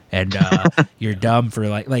real, and you're dumb for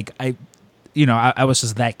like I was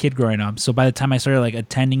just that kid growing up. So by the time I started like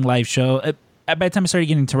attending live show, by the time I started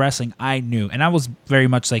getting into wrestling, I knew, and I was very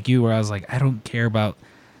much like you, where I was like, I don't care about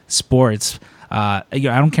sports. I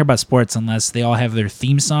don't care about sports unless they all have their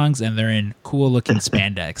theme songs and they're in cool looking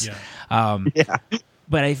spandex. Yeah.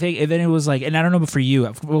 But I think, and then it was like, and I don't know, but for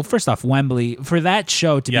you, well, first off, Wembley, for that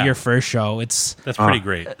show to be your first show, that's pretty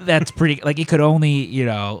great. That's pretty, like, it could only,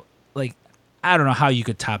 like, I don't know how you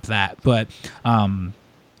could top that, but,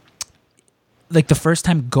 like, the first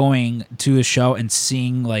time going to a show and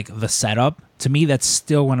seeing, like, the setup, to me, that's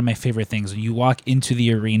still one of my favorite things. When you walk into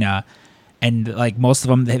the arena, and, like, most of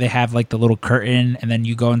them, they have, like, the little curtain, and then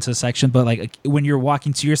you go into a section, but, like, when you're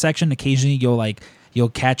walking to your section, occasionally you'll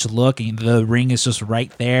catch a look, and the ring is just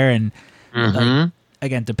right there. And like,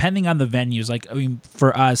 again, depending on the venues, like, I mean,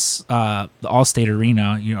 for us, the Allstate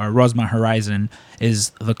Arena, our Rosemont Horizon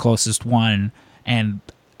is the closest one. And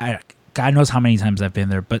God knows how many times I've been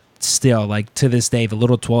there, but still, like, to this day, the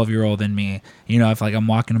little 12-year-old in me, if like I'm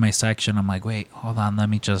walking to my section, I'm like, wait, hold on, let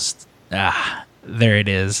me just, there it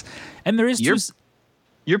is. And there is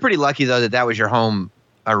you're pretty lucky though that was your home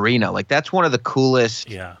arena. Like that's one of the coolest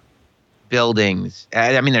buildings.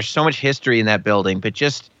 I mean, there's so much history in that building, but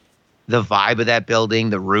just the vibe of that building,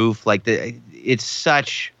 the roof, like it's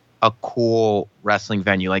such a cool wrestling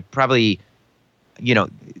venue. Like probably,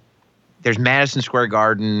 there's Madison Square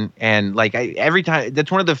Garden, and like every time,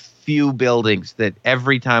 that's one of the few buildings that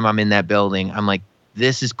every time I'm in that building, I'm like,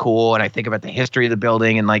 this is cool. And I think about the history of the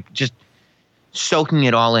building and like just soaking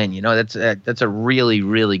it all in. That's a really,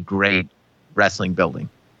 really great wrestling building.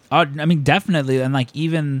 I mean, definitely. And like,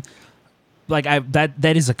 even like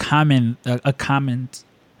that is a comment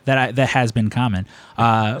that has been common,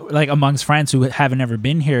 like amongst friends who haven't ever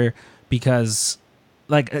been here, because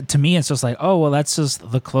like to me, it's just like, oh well, that's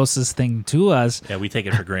just the closest thing to us. Yeah, we take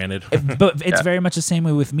it for granted. But it's very much the same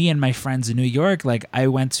way with me and my friends in New York. Like I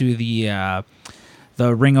went to the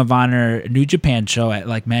Ring of Honor New Japan show at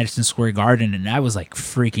like Madison Square Garden, and I was like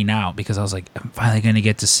freaking out because I was like, I'm finally gonna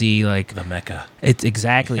get to see like the Mecca. It's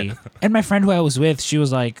exactly. And my friend who I was with, she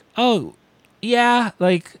was like, oh yeah,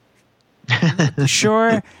 like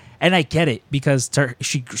sure. And I get it because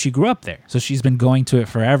she grew up there, so she's been going to it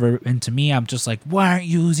forever. And to me, I'm just like, why aren't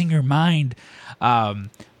you losing your mind?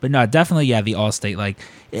 But no, definitely, yeah, the Allstate, like,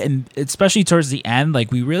 and especially towards the end,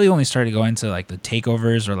 like, we really only started going to like the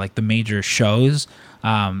takeovers or like the major shows,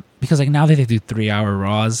 because like now that they do 3-hour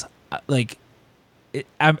Raws, like,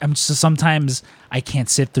 I'm just sometimes I can't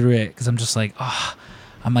sit through it because I'm just like, oh,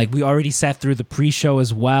 I'm like, we already sat through the pre-show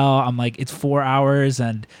as well. I'm like, it's 4 hours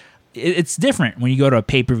and it's different when you go to a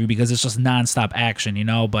pay-per-view because it's just nonstop action, you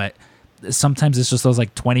know, but sometimes it's just those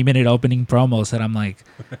like 20-minute opening promos that I'm like,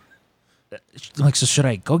 so should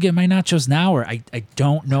I go get my nachos now, or I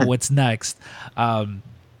don't know what's next.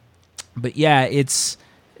 But yeah, it's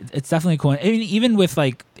definitely cool. I mean, even with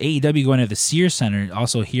like AEW going to the Sears Center,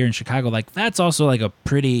 also here in Chicago, like that's also like a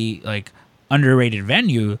pretty like underrated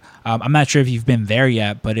venue. I'm not sure if you've been there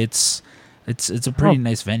yet, but it's a pretty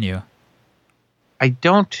nice venue. I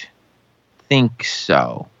don't think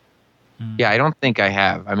so. Yeah, I don't think I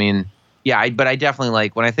have. I mean, yeah, but I definitely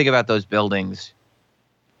like when I think about those buildings.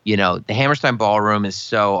 You know, the Hammerstein Ballroom is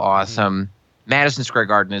so awesome. Madison Square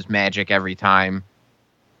Garden is magic every time.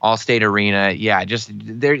 Allstate Arena, yeah, just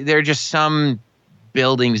there are just some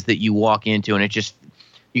buildings that you walk into and it just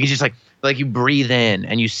you can just like you breathe in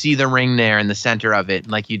and you see the ring there in the center of it,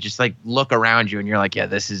 and like you just like look around you and you're like, yeah,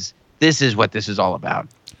 this is what this is all about.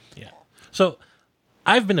 Yeah. So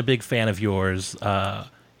I've been a big fan of yours.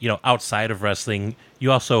 Outside of wrestling,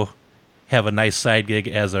 you also have a nice side gig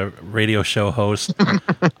as a radio show host.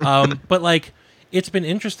 But like, it's been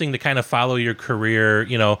interesting to kind of follow your career.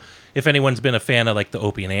 You know, if anyone's been a fan of like the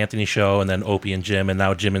Opie and Anthony show and then Opie and Jim and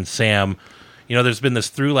now Jim and Sam, you know, there's been this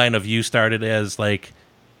through line of you started as like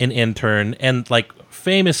an intern, and like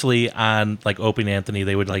famously on like Opie and Anthony,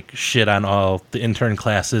 they would like shit on all the intern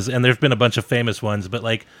classes, and there's been a bunch of famous ones, but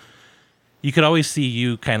like, you could always see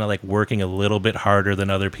you kind of like working a little bit harder than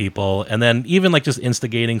other people. And then even like just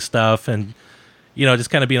instigating stuff and, you know, just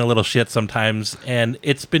kind of being a little shit sometimes. And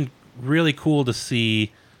it's been really cool to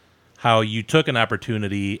see how you took an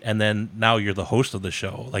opportunity and then now you're the host of the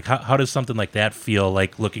show. Like how does something like that feel,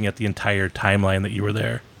 like looking at the entire timeline that you were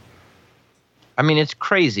there? I mean, it's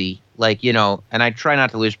crazy. Like, you know, and I try not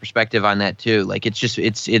to lose perspective on that too. Like, it's just,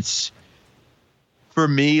 it's, for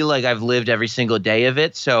me, like I've lived every single day of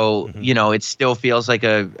it, so you know it still feels like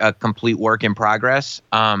a complete work in progress.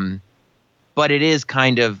 But it is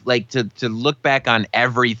kind of like to look back on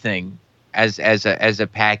everything as a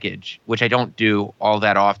package, which I don't do all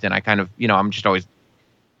that often. I kind of, you know, I'm just always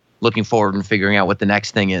looking forward and figuring out what the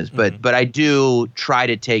next thing is. But I do try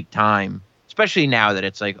to take time, especially now that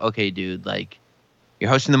it's like, okay, dude, like you're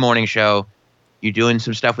hosting the morning show. You're doing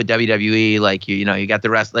some stuff with WWE, like you know, you got the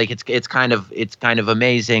rest. Like it's kind of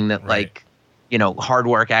amazing that like, you know, hard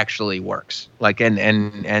work actually works. Like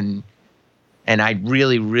and I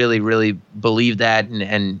really, really, really believe that,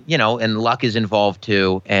 and you know, and luck is involved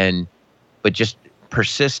too. But just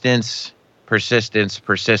persistence,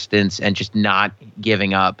 and just not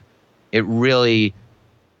giving up. It really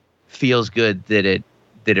feels good that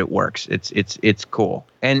it works. It's cool.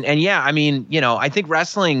 And yeah, I mean, you know, I think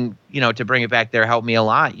wrestling, you know, to bring it back there helped me a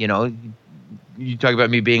lot. You know, you talk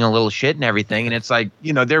about me being a little shit and everything, and it's like,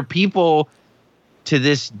 you know, there are people to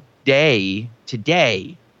this day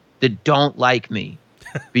today that don't like me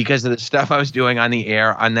because of the stuff I was doing on the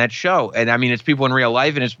air on that show. And I mean, it's people in real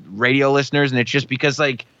life and it's radio listeners, and it's just because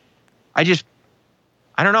like I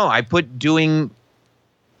don't know, I put doing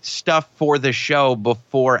stuff for the show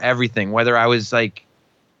before everything, whether I was like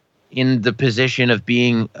in the position of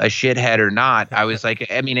being a shithead or not. I was like,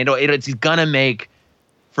 I mean, it's gonna make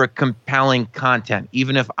for compelling content,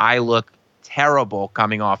 even if I look terrible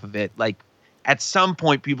coming off of it. Like at some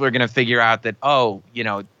point, people are gonna figure out that, oh, you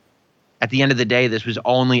know, at the end of the day, this was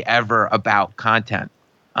only ever about content.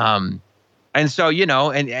 And so, you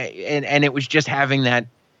know, and it was just having that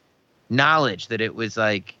knowledge that it was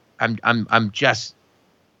like, I'm just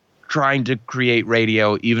trying to create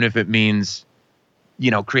radio, even if it means, you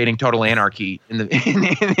know, creating total anarchy in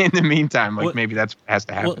the meantime. Like, well, maybe that's what has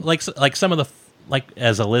to happen. Well, like some of the, like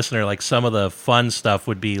as a listener, like some of the fun stuff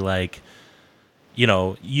would be like, you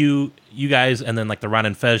know, you guys and then like the Ron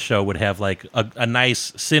and Fez show would have like a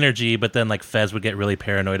nice synergy, but then like Fez would get really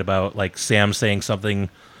paranoid about like Sam saying something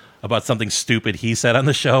about something stupid he said on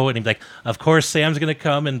the show, and he'd be like, "Of course, Sam's gonna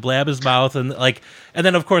come and blab his mouth," and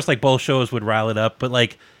then of course like both shows would rile it up, but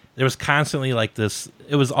like there was constantly like this.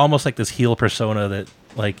 It was almost like this heel persona that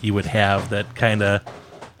like you would have that kind of.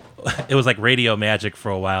 It was like radio magic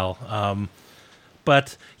for a while,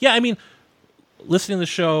 but yeah, I mean, listening to the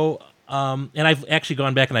show, and I've actually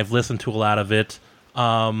gone back and I've listened to a lot of it.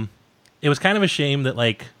 It was kind of a shame that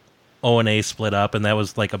like O&A split up, and that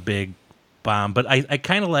was like a big bomb. But I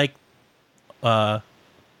kind of like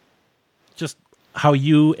just how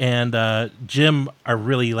you and Jim are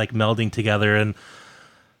really like melding together, and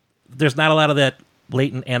there's not a lot of that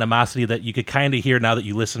latent animosity that you could kind of hear now that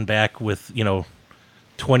you listen back with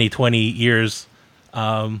 20 years.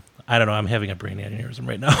 I don't know. I'm having a brain aneurysm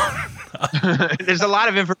right now. There's a lot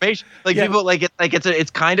of information. Like people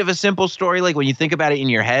it's kind of a simple story. Like when you think about it in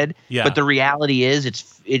your head. Yeah. But the reality is,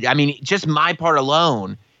 just my part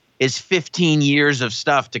alone is 15 years of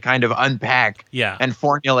stuff to kind of unpack. Yeah. And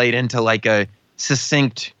formulate into like a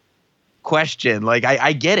succinct question. Like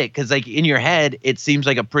I get it, because like in your head it seems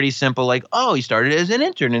like a pretty simple like, oh, he started as an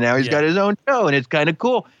intern and now he's got his own show and it's kind of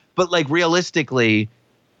cool. But like realistically,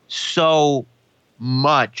 so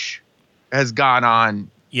much has gone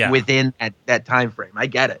on within that time frame. I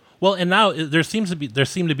get it. Well, and now there seemed to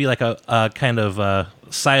be like a kind of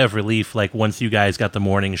sigh of relief, like once you guys got the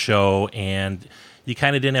morning show and you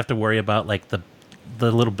kind of didn't have to worry about like the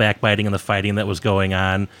little backbiting and the fighting that was going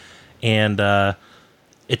on, and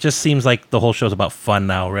it just seems like the whole show's about fun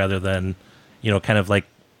now rather than kind of like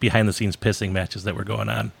behind the scenes pissing matches that were going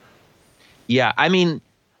on. Yeah, I mean,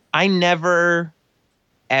 I never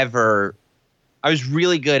ever. I was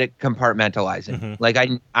really good at compartmentalizing. Mm-hmm. Like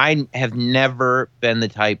I have never been the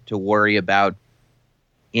type to worry about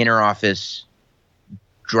inner office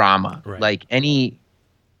drama. Right. Like any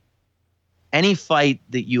fight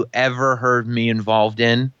that you ever heard me involved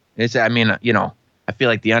in. I feel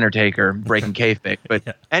like the Undertaker breaking kayfabe, but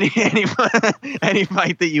yeah. any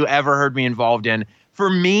fight that you ever heard me involved in, for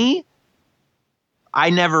me, I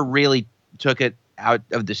never really took it out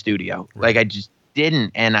of the studio. Right. Like I just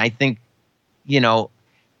didn't, and I think.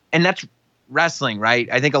 And that's wrestling, right?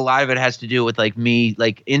 I think a lot of it has to do with like me,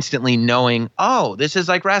 like instantly knowing, oh, this is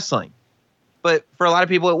like wrestling. But for a lot of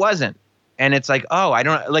people, it wasn't. And it's like, oh, I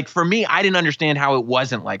don't like, for me, I didn't understand how it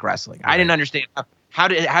wasn't like wrestling. Right. I didn't understand how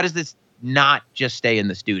does this not just stay in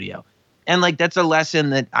the studio? And like, that's a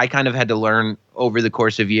lesson that I kind of had to learn over the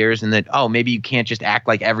course of years, and that, oh, maybe you can't just act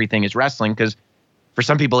like everything is wrestling, because for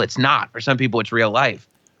some people it's not, for some people it's real life.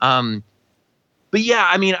 But yeah,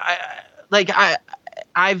 I mean,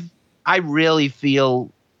 I really feel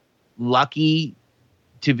lucky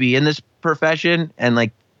to be in this profession and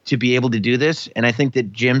like to be able to do this. And I think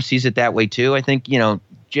that Jim sees it that way too. I think,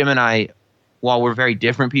 Jim and I, while we're very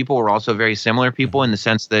different people, we're also very similar people in the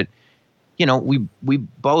sense that, we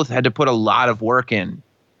both had to put a lot of work in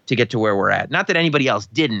to get to where we're at. Not that anybody else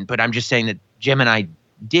didn't, but I'm just saying that Jim and I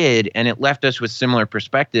did, and it left us with similar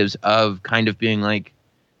perspectives of kind of being like,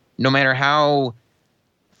 no matter how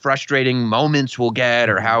frustrating moments we'll get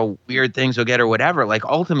or how weird things will get or whatever, like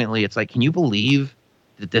ultimately it's like, can you believe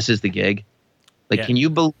that this is the gig? Like, can you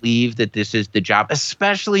believe that this is the job?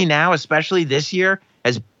 Especially now, especially this year,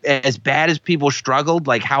 as bad as people struggled,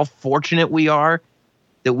 like how fortunate we are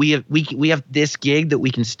that we have this gig that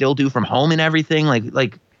we can still do from home and everything.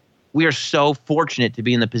 Like we are so fortunate to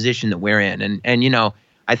be in the position that we're in. And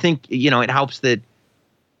I think, it helps that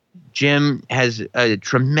Jim has a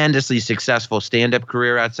tremendously successful stand-up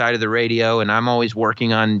career outside of the radio, and I'm always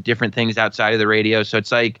working on different things outside of the radio. So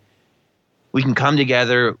it's like we can come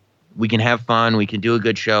together, we can have fun, we can do a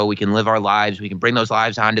good show, we can live our lives, we can bring those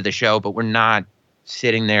lives onto the show, but we're not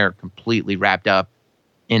sitting there completely wrapped up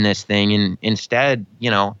in this thing. And instead,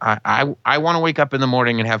 I want to wake up in the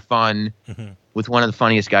morning and have fun with one of the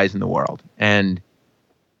funniest guys in the world. And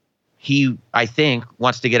he, I think,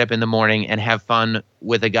 wants to get up in the morning and have fun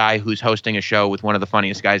with a guy who's hosting a show with one of the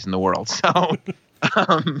funniest guys in the world. So,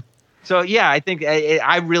 so yeah, I think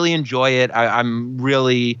I really enjoy it. I'm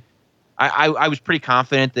really, I was pretty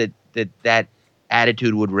confident that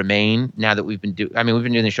attitude would remain now that we've been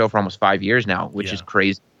doing the show for almost 5 years now, which is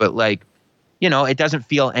crazy. But like, it doesn't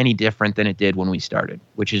feel any different than it did when we started,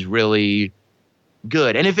 which is really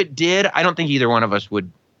good. And if it did, I don't think either one of us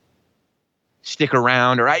would stick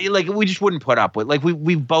around, or we just wouldn't put up with, like,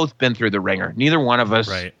 we've both been through the ringer. Neither one of us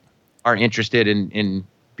are interested in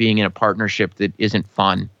being in a partnership that isn't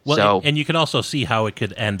fun. Well, so, and you can also see how it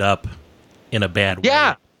could end up in a bad way.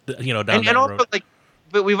 Yeah. Down and that also, road. like,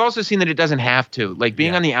 but we've also seen that it doesn't have to. Like,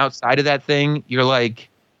 being on the outside of that thing, you're like,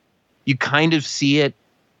 you kind of see it.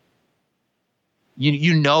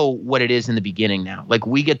 you know what it is in the beginning now. Like,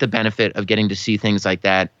 we get the benefit of getting to see things like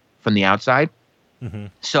that from the outside. Mm-hmm.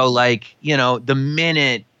 So, like, you know, the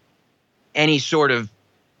minute any sort of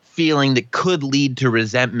feeling that could lead to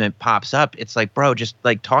resentment pops up, it's like, bro, just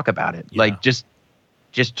like talk about it. Yeah. Like, just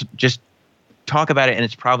talk about it, and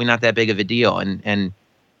it's probably not that big of a deal. And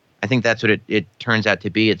I think that's what it turns out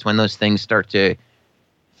to be. It's when those things start to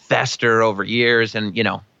fester over years, and, you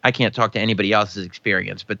know, I can't talk to anybody else's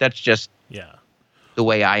experience, but that's just the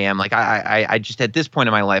way I am. Like, I just, at this point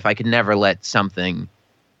in my life, I could never let something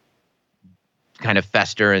kind of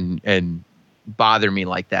fester and bother me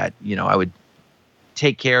like that. You know, I would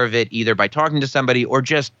take care of it either by talking to somebody or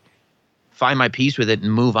just find my peace with it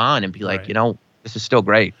and move on and be like, you know, this is still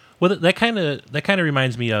great. Well, that kind of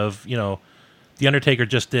reminds me of, you know, The Undertaker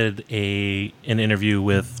just did an interview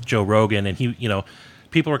with Joe Rogan, and he, you know,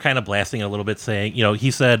 people were kind of blasting it a little bit, saying, you know, he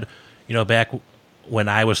said, you know, back when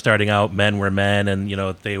I was starting out, men were men, and, you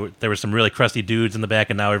know, there were some really crusty dudes in the back,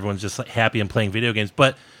 and now everyone's just happy and playing video games.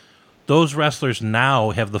 But those wrestlers now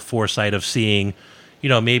have the foresight of seeing, you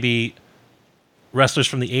know, maybe wrestlers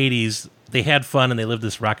from the 80s, they had fun and they lived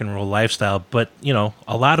this rock and roll lifestyle, but, you know,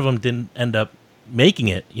 a lot of them didn't end up making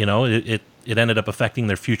it. You know, it ended up affecting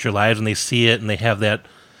their future lives, and they see it, and they have that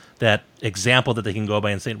example that they can go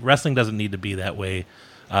by and say, wrestling doesn't need to be that way.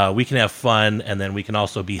 We can have fun, and then we can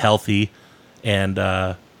also be healthy, and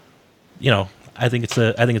you know, I think it's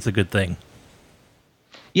a good thing.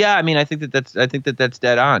 Yeah, I mean, I think that's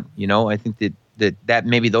dead on. You know, I think that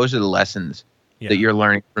maybe those are the lessons that you're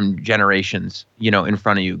learning from generations, you know, in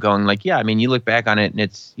front of you, going like, yeah, I mean, you look back on it and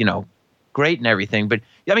it's, you know, great and everything, but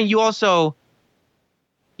I mean, you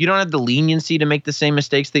don't have the leniency to make the same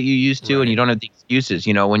mistakes that you used to, and you don't have the excuses.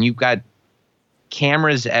 You know, when you've got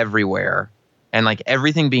cameras everywhere and like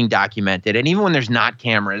everything being documented, and even when there's not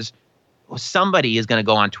cameras, somebody is going to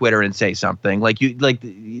go on Twitter and say something.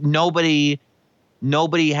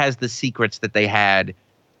 Nobody has the secrets that they had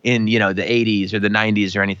in, you know, the 80s or the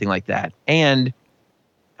 90s or anything like that. And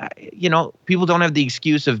you know, people don't have the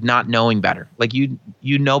excuse of not knowing better. Like, you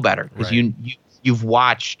know better because you've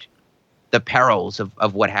watched the perils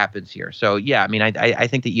of what happens here. So yeah, I mean, I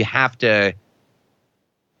think that you have to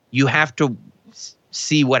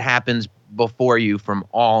see what happens before you from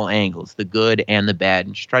all angles, the good and the bad,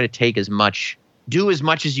 and just try to do as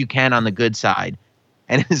much as you can on the good side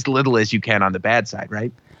and as little as you can on the bad side,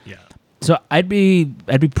 right? Yeah. So I'd be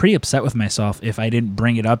pretty upset with myself if I didn't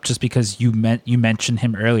bring it up, just because you mentioned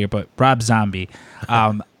him earlier. But Rob Zombie,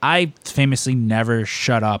 I famously never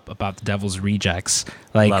shut up about the Devil's Rejects.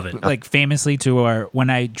 Like, love it. Like, famously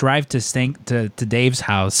when I drive to Dave's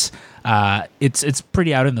house, it's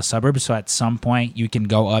pretty out in the suburbs. So at some point you can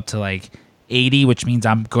go up to like 80, which means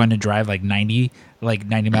I'm going to drive like 90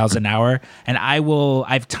 miles an hour. And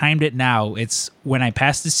I've timed it now. It's when I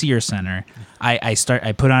pass the Sears Center, I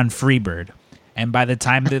put on Freebird. And by the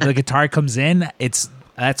time the guitar comes in,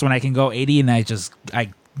 that's when I can go 80, and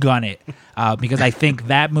I gun it. Because I think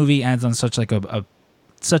that movie ends on such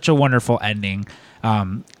a wonderful ending.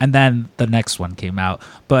 And then the next one came out.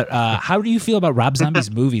 But how do you feel about Rob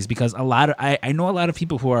Zombie's movies? Because I know a lot of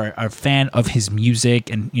people who are a fan of his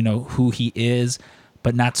music and, you know, who he is,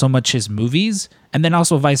 but not so much his movies. And then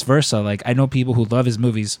also vice versa. Like, I know people who love his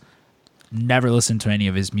movies, never listen to any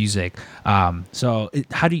of his music. So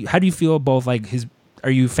how do you feel both? Like, are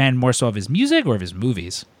you a fan more so of his music or of his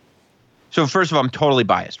movies? So first of all, I'm totally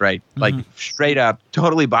biased, right? Mm-hmm. Like, straight up,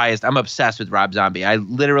 totally biased. I'm obsessed with Rob Zombie. I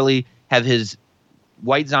literally have his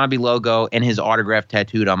White Zombie logo and his autograph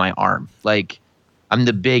tattooed on my arm. Like, I'm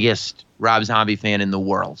the biggest Rob Zombie fan in the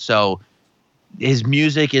world. So his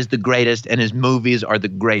music is the greatest and his movies are the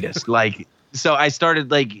greatest. Like, so I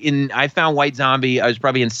started I found White Zombie, I was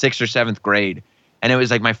probably in 6th or 7th grade, and it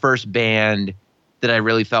was like my first band that I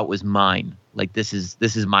really felt was mine. Like, this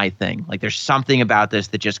is my thing. Like, there's something about this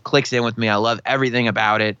that just clicks in with me. I love everything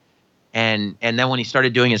about it. And then when he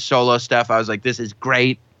started doing his solo stuff, I was like, this is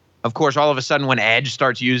great. Of course, all of a sudden when Edge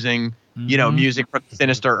starts using, you know, music from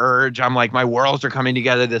Sinister Urge, I'm like, my worlds are coming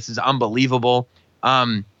together. This is unbelievable.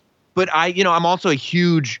 But I'm also a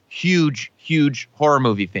huge, huge, huge horror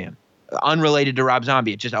movie fan, unrelated to Rob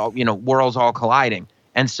Zombie. It's just, you know, worlds all colliding.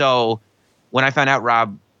 And so when I found out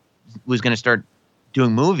Rob was going to start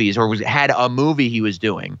doing movies, or had a movie he was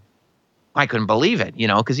doing, I couldn't believe it, you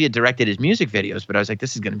know, because he had directed his music videos. But I was like,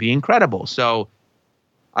 this is going to be incredible. So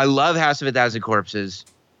I love House of a Thousand Corpses.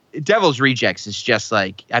 Devil's Rejects is just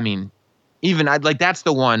like, I mean, even that's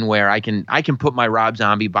the one where I can put my Rob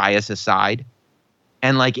Zombie bias aside,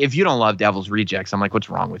 and like, if you don't love Devil's Rejects, I'm like, what's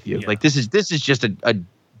wrong with you? Yeah. Like, this is just a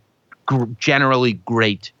generally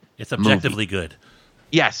great. It's objectively movie. Good.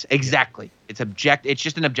 Yes, exactly. It's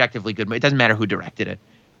just an objectively good movie. It doesn't matter who directed it.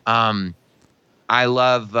 I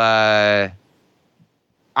love the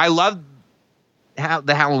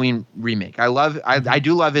Halloween remake. I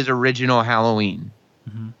do love his original Halloween.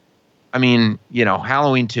 Mm-hmm. I mean,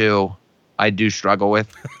 Halloween 2, I do struggle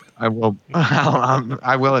with. I will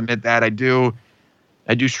admit that I do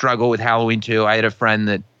struggle with Halloween 2. I had a friend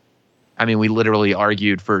that, we literally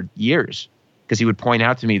argued for years because he would point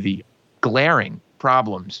out to me the glaring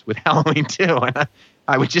problems with Halloween 2, and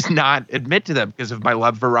I would just not admit to them because of my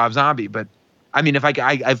love for Rob Zombie. But if I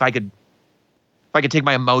could take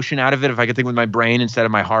my emotion out of it, if I could think with my brain instead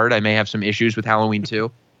of my heart, I may have some issues with Halloween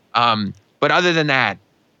 2. But other than that,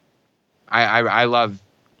 I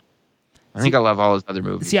think I love all his other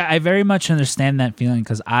movies. See, I very much understand that feeling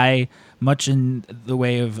because much in the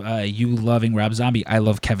way of you loving Rob Zombie, I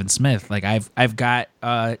love Kevin Smith. Like I've got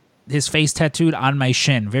his face tattooed on my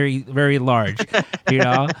shin, very, very large, but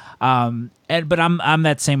I'm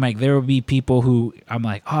that same, like, there will be people who I'm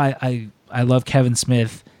like, oh, I love Kevin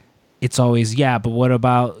Smith. It's always, but what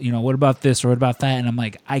about this or what about that? And I'm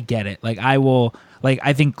like, I get it. Like I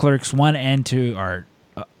think Clerks 1 and 2 are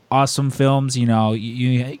awesome films. You have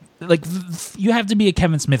to be a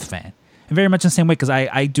Kevin Smith fan. And very much in the same way, because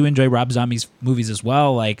I do enjoy Rob Zombie's movies as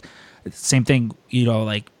well. Like, same thing,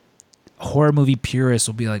 like, horror movie purists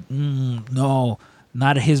will be like, no,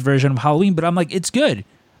 not his version of Halloween. But I'm like, it's good.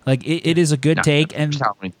 Like, it is a good take. And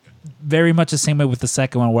very much the same way with the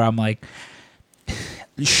second one, where I'm like,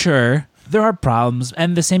 sure, there are problems.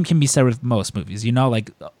 And the same can be said with most movies.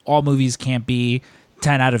 Like, all movies can't be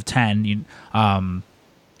 10 out of 10.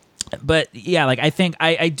 But yeah, like, I think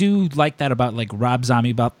I do like that about, like, Rob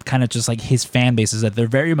Zombie, about kind of just like his fan base, is that they're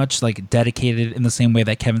very much, like, dedicated in the same way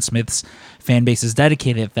that Kevin Smith's fan base is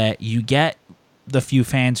dedicated, that you get the few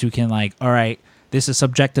fans who can, like, all right, this is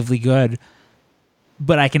subjectively good,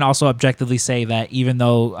 but I can also objectively say that even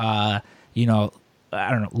though, I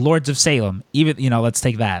don't know, Lords of Salem, even, let's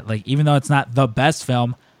take that. Like, even though it's not the best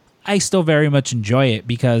film, I still very much enjoy it,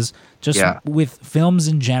 because just with films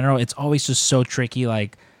in general, it's always just so tricky.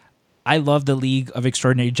 Like, I love the League of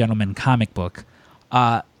Extraordinary Gentlemen comic book.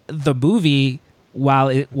 The movie, while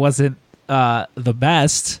it wasn't the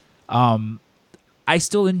best, I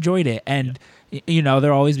still enjoyed it. And,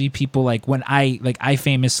 there'll always be people, like, when I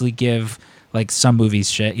famously give, like, some movies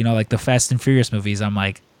shit, like the Fast and Furious movies. I'm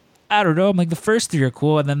like, I don't know. I'm like, the first 3 are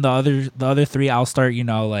cool. And then the other 3, I'll start,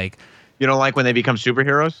 like... You don't like when they become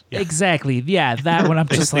superheroes? Yeah. Exactly. Yeah, that one I'm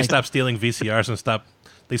just like... They stop stealing VCRs and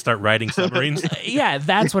they start riding submarines. Yeah,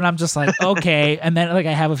 that's when I'm just like, okay. And then, like,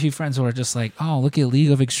 I have a few friends who are just like, oh, look at League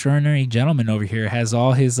of Extraordinary Gentlemen over here. Has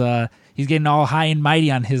all his, he's getting all high and mighty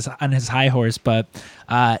on his high horse. But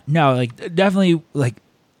no, like, definitely, like,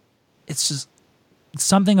 it's just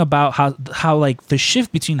something about how like the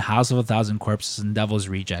shift between House of a Thousand Corpses and Devil's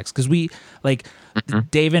Rejects. Because we, like,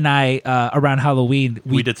 Dave and I, around Halloween,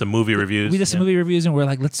 we did some movie reviews. We did some movie reviews, and we're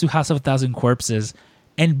like, let's do House of a Thousand Corpses.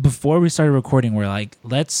 And before we started recording, we're like,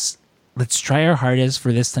 let's try our hardest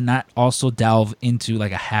for this to not also delve into,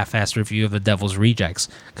 like, a half-assed review of the Devil's Rejects,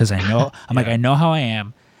 because I know like, I know how I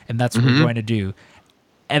am, and that's what we're going to do.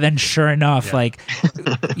 And then, sure enough, like,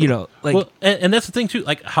 like, well, and that's the thing too.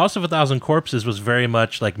 Like, House of a Thousand Corpses was very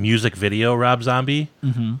much like music video Rob Zombie,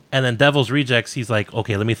 and then Devil's Rejects, he's like,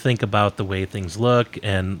 okay, let me think about the way things look,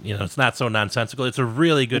 and it's not so nonsensical. It's a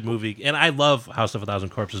really good movie, and I love House of a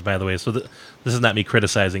Thousand Corpses, by the way. So this is not me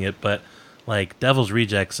criticizing it, but, like, Devil's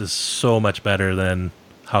Rejects is so much better than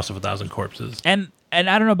House of a Thousand Corpses. And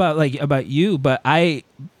I don't know about you, but I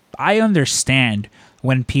understand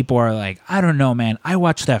when people are like, I don't know, man, I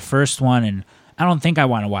watched that first one and I don't think I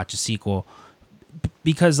want to watch a sequel,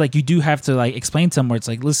 because, like, you do have to, like, explain to them where it's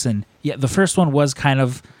like, listen, the first one was kind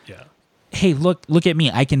of, hey, look at me,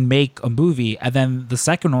 I can make a movie, and then the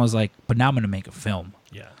second one was like, but now I'm gonna make a film.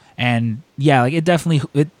 And like, it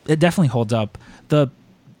definitely holds up. The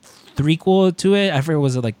threequel to it, I forget,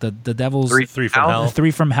 was it like the Devil's Three from Hell? 3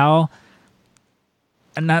 from Hell.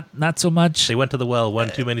 And not so much. They went to the well one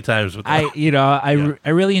too many times with I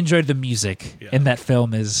really enjoyed the music in that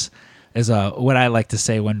film. Is what I like to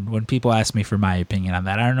say when people ask me for my opinion on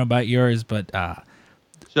that. I don't know about yours, but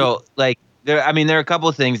so, like, there are a couple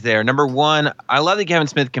of things there. Number one, I love the Kevin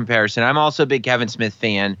Smith comparison. I'm also a big Kevin Smith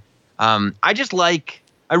fan. I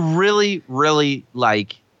really, really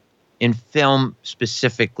like, in film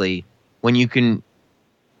specifically, when you can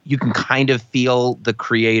kind of feel the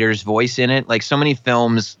creator's voice in it. Like, so many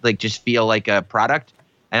films, like, just feel like a product.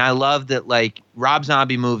 And I love that, like, Rob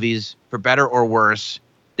Zombie movies, for better or worse,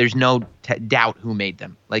 there's no doubt who made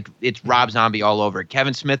them. Like, it's Rob Zombie all over.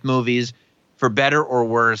 Kevin Smith movies, for better or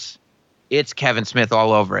worse, it's Kevin Smith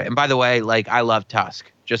all over it. And by the way, like, I love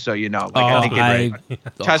Tusk, just so you know. Like, I think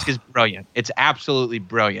Tusk is brilliant. It's absolutely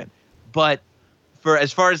brilliant. But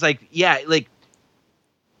as far as like, yeah, like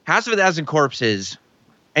House of a Thousand Corpses,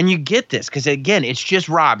 and you get this because, again, it's just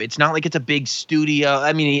Rob. It's not like it's a big studio.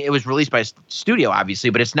 I mean, it was released by a studio, obviously,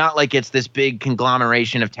 but it's not like it's this big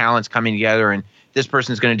conglomeration of talents coming together and this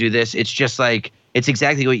person's going to do this. It's just like, it's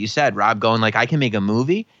exactly what you said, Rob, going like, I can make a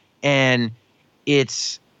movie, and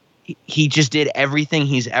he just did everything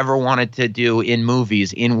he's ever wanted to do in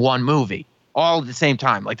movies in one movie all at the same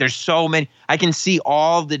time. Like, there's so many. I can see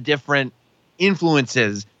all the different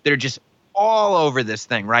influences that are just all over this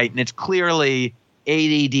thing, right? And it's clearly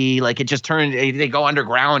ADD. Like, it just turned, they go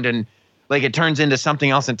underground and like it turns into something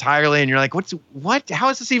else entirely. And you're like, what? How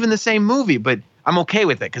is this even the same movie? But I'm okay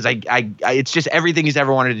with it because it's just everything he's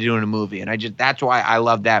ever wanted to do in a movie. And that's why I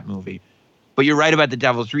love that movie. But you're right about The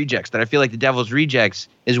Devil's Rejects, that I feel like The Devil's Rejects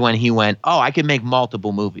is when he went, oh, I can make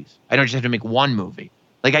multiple movies. I don't just have to make one movie.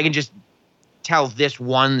 Like, I can just tell this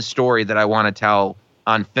one story that I want to tell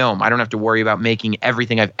on film. I don't have to worry about making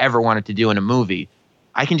everything I've ever wanted to do in a movie.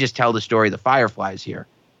 I can just tell the story of the Fireflies here.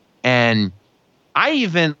 And I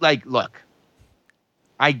even, like, look,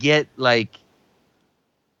 I get, like,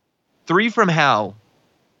 3 from Hell,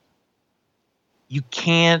 you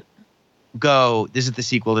can't go, this is the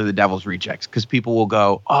sequel to The Devil's Rejects, because people will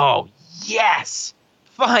go, oh, yes,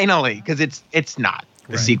 finally, because it's not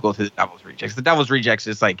the sequel to The Devil's Rejects. The Devil's Rejects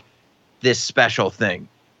is, like, this special thing.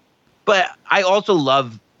 But I also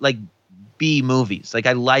love, like, B movies. Like,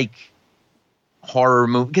 I like horror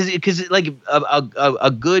movies, because like,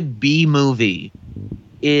 a good B movie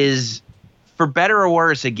is, for better or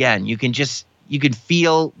worse, again, you can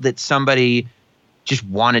feel that somebody just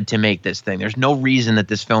wanted to make this thing. There's no reason that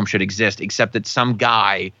this film should exist except that some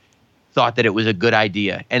guy thought that it was a good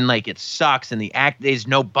idea. And like, it sucks, and there's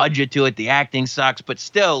no budget to it. The acting sucks, but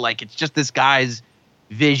still, like, it's just this guy's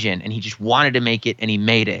vision, and he just wanted to make it, and he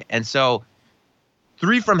made it. And so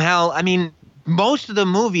 3 from Hell, I mean, most of the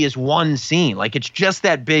movie is one scene. Like, it's just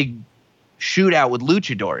that big shootout with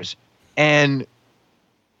luchadors. And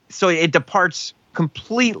so it departs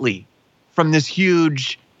completely from this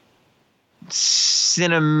huge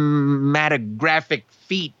cinematographic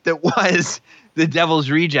feat that was The Devil's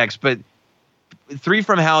Rejects. But 3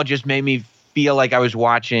 from Hell just made me feel like I was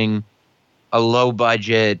watching a low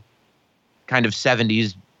budget kind of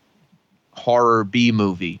 70s horror B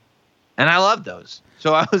movie. And I love those.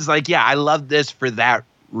 So I was like, yeah, I love this for that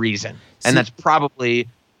reason. And that's probably,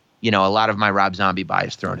 a lot of my Rob Zombie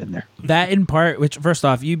bias thrown in there. That in part, which, first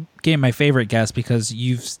off, you gave my favorite guess because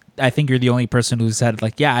I think you're the only person who said,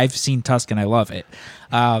 like, yeah, I've seen Tusk and I love it.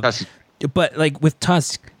 But like with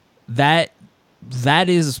Tusk, that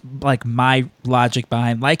is like my logic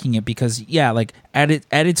behind liking it, because yeah, like at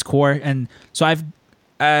its core, and so I've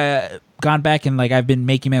gone back and like I've been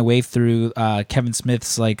making my way through Kevin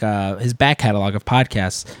Smith's like his back catalog of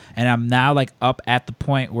podcasts, and I'm now like up at the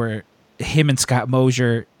point where him and Scott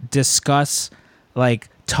Mosier discuss like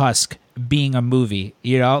Tusk being a movie,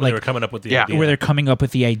 like they were coming up with the idea. Where they're coming up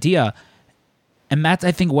with the idea. And that's,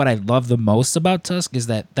 I think, what I love the most about Tusk is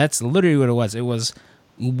that's literally what it was. It was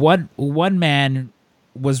one man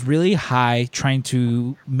was really high trying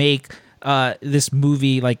to make this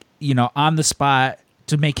movie, like, on the spot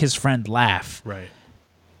to make his friend laugh. Right.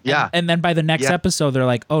 Yeah. And then by the next episode, they're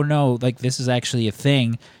like, oh no, like this is actually a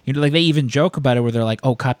thing. Like they even joke about it where they're like,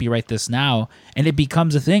 oh, copyright this now. And it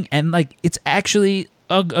becomes a thing. And like, it's actually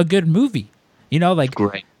a good movie, like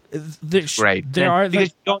great. Right.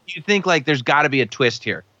 Because don't you think like there's got to be a twist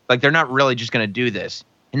here? Like they're not really just going to do this,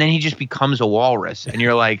 and then he just becomes a walrus, and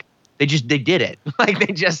you're like, they did it. Like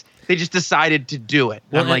they just decided to do it.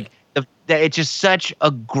 Well, I'm like, it's just such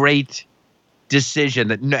a great decision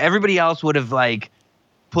that everybody else would have like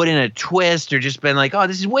put in a twist or just been like, oh,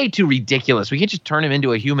 this is way too ridiculous. We can't just turn him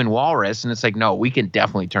into a human walrus. And it's like, no, we can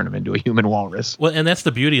definitely turn him into a human walrus. Well, and that's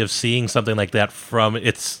the beauty of seeing something like that from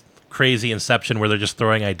its crazy inception, where they're just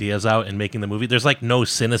throwing ideas out and making the movie. There's like no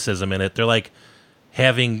cynicism in it. They're like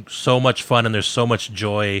having so much fun, and there's so much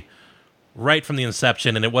joy right from the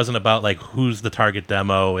inception. And it wasn't about like, who's the target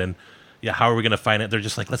demo and how are we going to find it? They're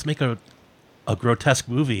just like, let's make a grotesque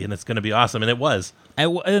movie and it's going to be awesome. And it was.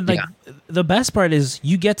 The best part is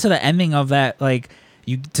you get to the ending of that, like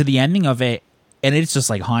to the ending of it, and it's just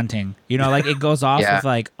like haunting, like it goes off with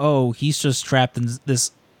like, oh, he's just trapped in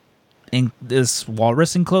this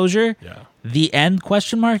walrus enclosure. Yeah. The end ?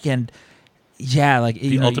 And like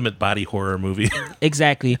the ultimate body horror movie.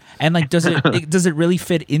 Exactly. And like, does it really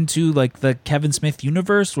fit into like the Kevin Smith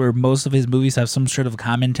universe where most of his movies have some sort of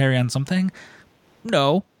commentary on something?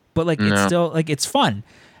 No, but like it's still like it's fun.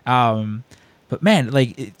 But man,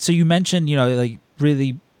 like, so you mentioned, you know, like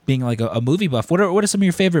really being like a movie buff. What are some of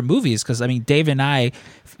your favorite movies? Because I mean, Dave and I,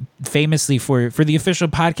 famously for the official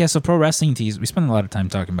podcast of Pro Wrestling Tees, we spend a lot of time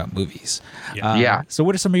talking about movies. Yeah. So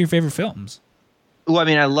what are some of your favorite films? Well, I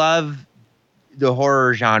mean, I love the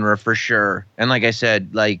horror genre for sure. And like I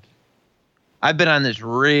said, like, I've been on this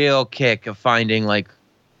real kick of finding like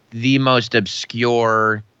the most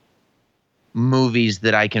obscure movies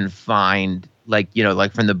that I can find, like, you know,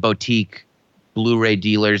 like from the boutique Blu-ray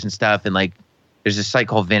dealers and stuff. And like, there's a site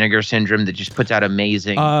called Vinegar Syndrome that just puts out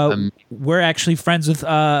amazing. We're actually friends with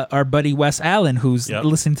our buddy Wes Allen, who's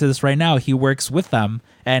listening to this right now. He works with them,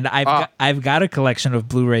 and I've got a collection of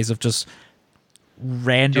Blu-rays of just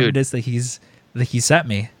randomness that he sent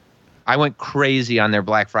me. I went crazy on their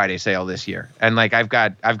Black Friday sale this year, and like I've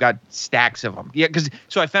got stacks of them. Yeah,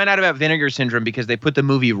 so I found out about Vinegar Syndrome because they put the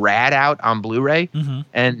movie Rad out on Blu-ray,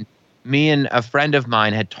 and me and a friend of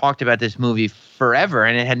mine had talked about this movie forever,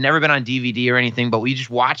 and it had never been on DVD or anything, but we just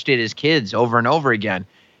watched it as kids over and over again.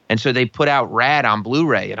 And so they put out Rad on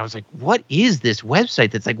Blu-ray, and I was like, what is this website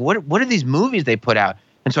that's like, what are these movies they put out?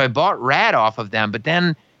 And so I bought Rad off of them, but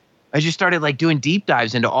then I just started like doing deep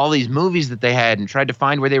dives into all these movies that they had and tried to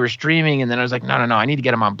find where they were streaming. And then I was like, no, I need to get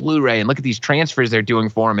them on Blu-ray, and look at these transfers they're doing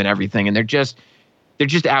for them and everything. And they're just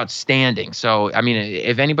outstanding. So, I mean,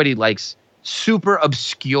 if anybody likes super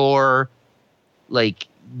obscure, like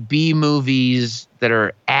B movies that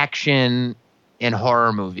are action and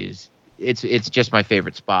horror movies, it's just my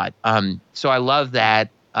favorite spot. So I love that.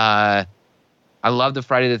 I love the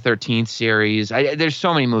Friday the 13th series. There's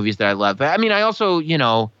so many movies that I love. But I mean, I also, you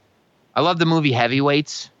know, I love the movie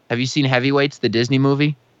Heavyweights. Have you seen Heavyweights, the Disney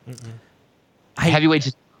movie?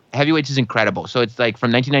 Heavyweights is incredible. So it's like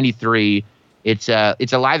from 1993. It's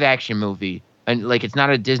a live action movie. And like, it's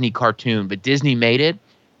not a Disney cartoon, but Disney made it.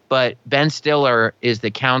 But Ben Stiller is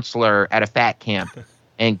the counselor at a fat camp,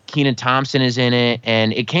 and Kenan Thompson is in it.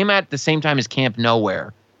 And it came out at the same time as Camp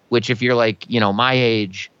Nowhere, which if you're like, you know, my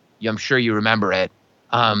age, I'm sure you remember it.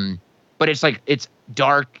 But it's like, it's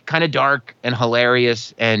dark, kind of dark and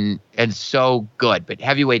hilarious and so good. But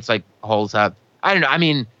Heavyweights like holds up. I don't know. I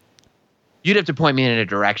mean, you'd have to point me in a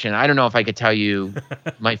direction. I don't know if I could tell you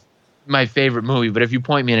my favorite movie, but if you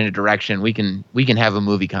point me in a direction, we can have a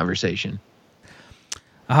movie conversation.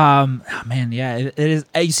 Man, yeah, it is.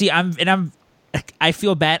 You see, I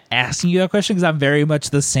feel bad asking you that question because I'm very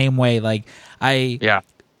much the same way. Like I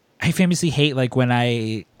famously hate like when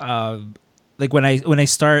I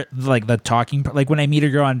start like the talking, like when I meet a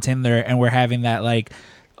girl on Tinder and we're having that like,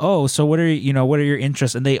 oh, so what are your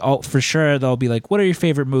interests? And they'll be like, what are your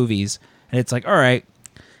favorite movies? And it's like, all right.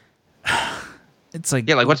 It's like,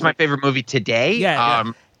 yeah, like what's my favorite movie today?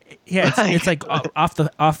 It's like off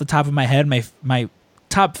the top of my head, my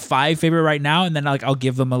top 5 favorite right now, and then like I'll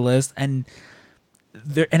give them a list, and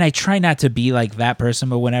I try not to be like that person,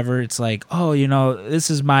 but whenever it's like, oh, you know, this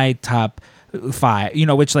is my top 5, you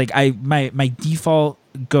know, which like my default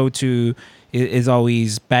go to is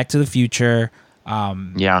always Back to the Future,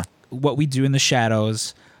 What We Do in the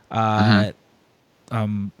Shadows, Shawshank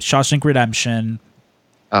Redemption.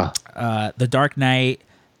 The Dark Knight,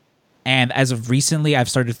 and as of recently, I've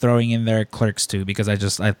started throwing in there Clerks too because I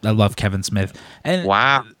love Kevin Smith. And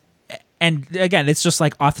wow! And again, it's just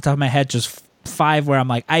like off the top of my head, just 5 where I'm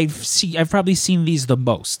like, I've probably seen these the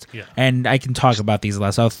most, and I can talk about these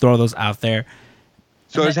less. So I'll throw those out there.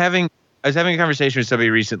 So I was having a conversation with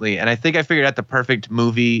somebody recently, and I think I figured out the perfect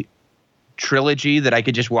movie trilogy that I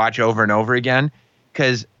could just watch over and over again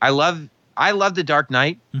because I love The Dark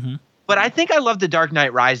Knight. Mm-hmm. But I think I love The Dark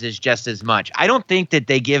Knight Rises just as much. I don't think that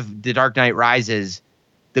they give The Dark Knight Rises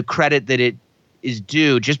the credit that it is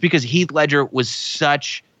due just because Heath Ledger was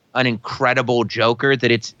such an incredible Joker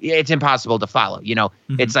that it's impossible to follow. You know,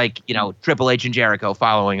 It's like, you know, Triple H and Jericho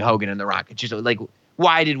following Hogan and The Rock. It's just like,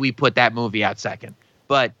 why did we put that movie out second?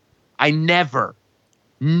 But I never,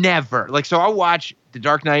 like, so I'll watch The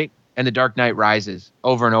Dark Knight and The Dark Knight Rises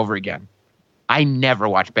over and over again. I never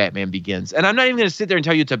watch Batman Begins. And I'm not even going to sit there and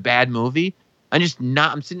tell you it's a bad movie. I'm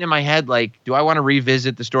sitting in my head like, do I want to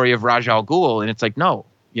revisit the story of Ra's al Ghul? And it's like, no,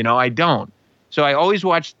 you know, I don't. So I always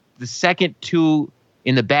watch the second 2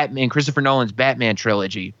 in Christopher Nolan's Batman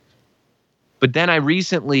trilogy. But then I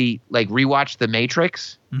recently like rewatched The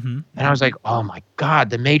Matrix. And I was like, oh my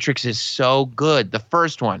God, The Matrix is so good. The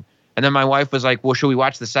first one. And then my wife was like, well, should we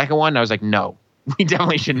watch the second one? And I was like, no, we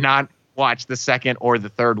definitely should not watch the second or the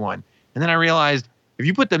third one. And then I realized if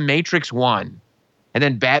you put The Matrix 1 and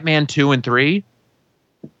then Batman 2 and 3,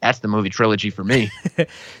 that's the movie trilogy for me.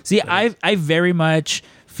 See, I very much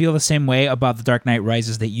feel the same way about The Dark Knight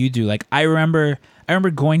Rises that you do. Like I remember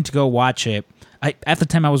going to go watch it at the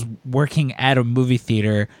time I was working at a movie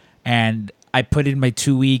theater, and I put in my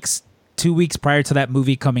 2 weeks. 2 weeks prior to that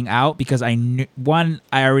movie coming out, because I knew, one,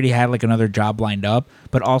 I already had like another job lined up,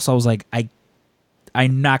 but also I was like,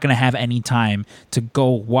 I'm not gonna have any time to go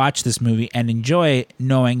watch this movie and enjoy it,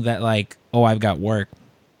 knowing that like, oh, I've got work.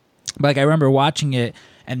 But like I remember watching it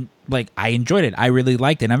and like I enjoyed it. I really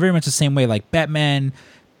liked it. And I'm very much the same way. Like Batman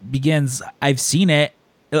Begins, I've seen it.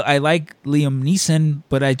 I like Liam Neeson,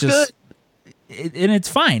 but I just and it's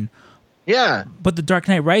fine. Yeah. But The Dark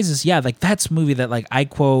Knight Rises, yeah, like that's a movie that like I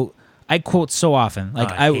quote so often.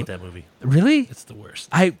 Like I hate that movie. Really? It's the worst.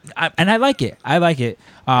 I like it. I like it.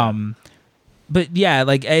 But yeah,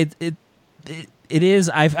 like it is.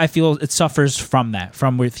 I feel it suffers from that.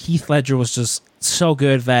 From where Heath Ledger was just so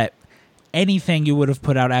good that anything you would have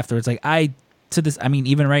put out afterwards, like I mean,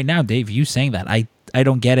 even right now, Dave, you saying that, I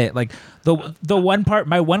don't get it. Like the one part,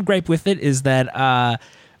 my one gripe with it is that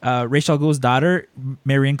Ra's al Ghul's daughter,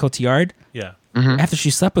 Marion Cotillard, Yeah. after she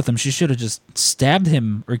slept with him, she should have just stabbed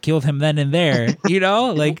him or killed him then and there. You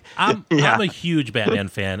know, like I'm a huge Batman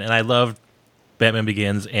fan, and I loved Batman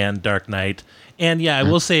Begins and Dark Knight. And yeah, I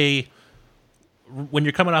will say, when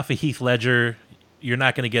you're coming off of Heath Ledger, you're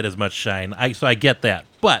not going to get as much shine. So I get that,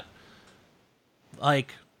 but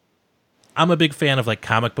like, I'm a big fan of like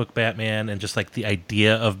comic book Batman and just like the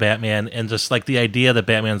idea of Batman, and just like the idea that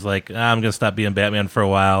Batman's like, I'm gonna stop being Batman for a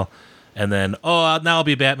while, and then now I'll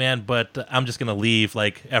be Batman, but I'm just gonna leave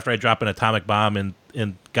like after I drop an atomic bomb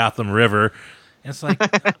in Gotham River. And it's like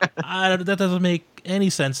that doesn't make any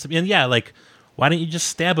sense to me. And yeah, like, why didn't you just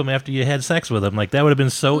stab him after you had sex with him? Like, that would have been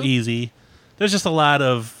so easy. There's just a lot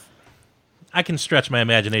of, I can stretch my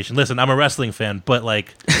imagination. Listen, I'm a wrestling fan, but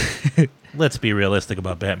like, let's be realistic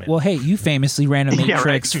about Batman. Well, hey, you famously ran a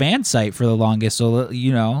Matrix fan site for the longest, so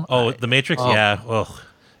you know. Oh, the Matrix? Oh. Yeah. Well,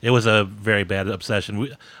 it was a very bad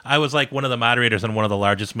obsession. I was like one of the moderators on one of the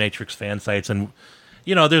largest Matrix fan sites, and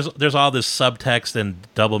you know, there's all this subtext and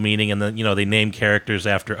double meaning, and then you know they name characters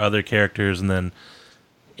after other characters, and then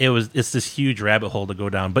it's this huge rabbit hole to go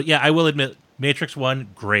down. But yeah, I will admit, Matrix 1,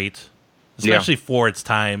 great, especially for its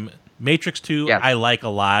time. Matrix 2, I like a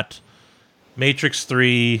lot. Matrix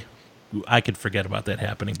 3, I could forget about that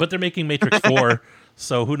happening. But they're making Matrix 4,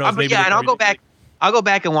 so who knows? Maybe and I'll go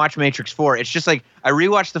back and watch Matrix 4. It's just like, I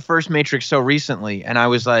rewatched the first Matrix so recently, and I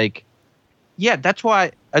was like, yeah, that's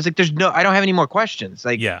why I was like, I don't have any more questions.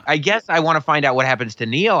 Like, I guess I want to find out what happens to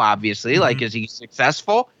Neo, obviously. Mm-hmm. Like, is he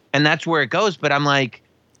successful? And that's where it goes. But I'm like,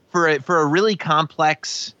 for a really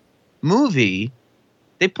complex movie,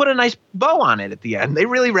 they put a nice bow on it at the end. They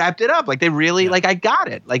really wrapped it up. Like, they really, like, I got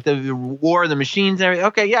it. Like, the War of the Machines and everything.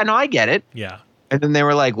 Okay, yeah, no, I get it. Yeah. And then they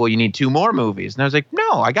were like, well, you need 2 more movies. And I was like,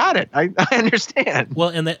 no, I got it. I understand. Well,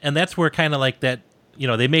 and that's where kind of like that, you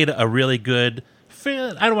know, they made a really good,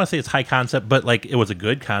 I don't want to say it's high concept, but like it was a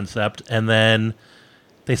good concept. And then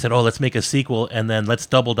they said, oh, let's make a sequel, and then let's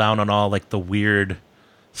double down on all like the weird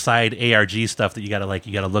side ARG stuff that you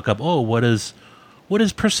gotta look up. Oh, what is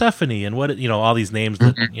Persephone, and what, you know, all these names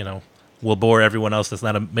that you know will bore everyone else that's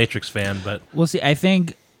not a Matrix fan. But we'll see. I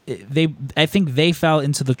think they fell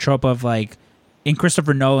into the trope of like, in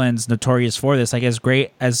Christopher Nolan's notorious for this, like as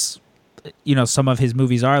great as you know some of his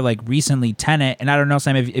movies are, like recently Tenet, and I don't know,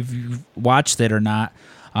 Sam, if you've watched it or not.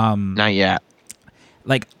 Not yet.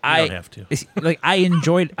 Like I don't have to. Like I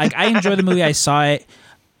enjoyed the movie. I saw it,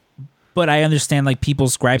 but I understand like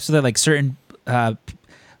people's gripes with it. Like certain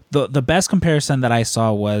the best comparison that I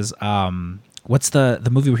saw was what's the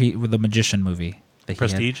movie with the magician movie?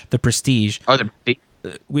 Prestige. The Prestige. Oh, the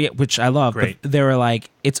which I love. Great. But they were like,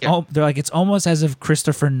 it's almost as if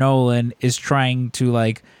Christopher Nolan is trying to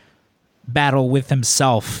like battle with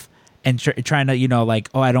himself and trying to, you know, like,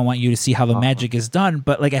 oh, I don't want you to see how the magic is done.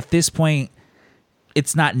 But like at this point,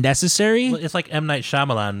 it's not necessary. Well, it's like M. Night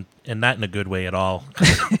Shyamalan, and not in a good way at all.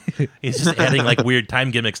 He's just adding like weird time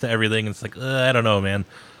gimmicks to everything. It's like, I don't know, man.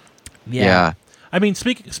 Yeah. I mean,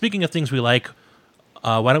 speaking of things we like,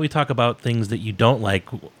 why don't we talk about things that you don't like,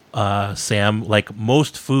 Sam? Like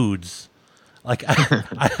most foods. Like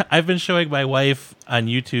I've been showing my wife on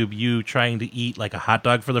YouTube you trying to eat like a hot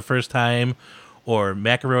dog for the first time, or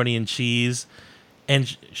macaroni and cheese,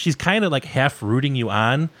 and she's kind of like half rooting you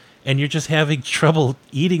on, and you're just having trouble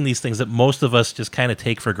eating these things that most of us just kind of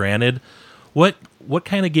take for granted. What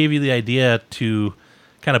kind of gave you the idea to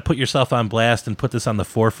kind of put yourself on blast and put this on the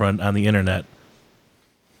forefront on the internet?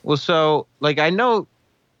 Well, so like I know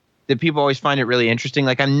that people always find it really interesting.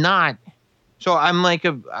 Like I'm like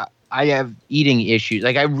I have eating issues.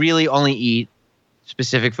 Like I really only eat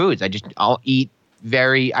specific foods. I eat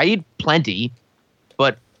plenty,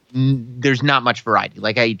 but there's not much variety.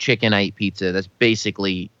 Like I eat chicken, I eat pizza. That's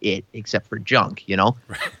basically it, except for junk, you know?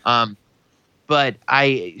 But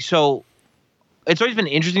so it's always been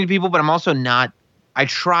interesting to people, but I'm also not, I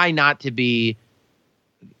try not to be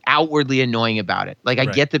outwardly annoying about it. Like I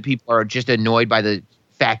get that people are just annoyed by the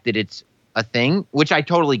fact that it's a thing, which I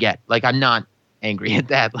totally get. Like I'm not angry at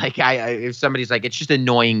that. Like if somebody's like, it's just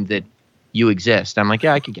annoying that you exist. I'm like,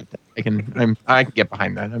 yeah, I can get that. I can get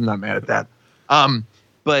behind that. I'm not mad at that.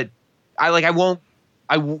 But I won't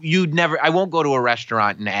go to a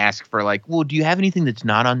restaurant and ask for like, well, do you have anything that's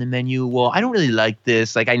not on the menu? Well, I don't really like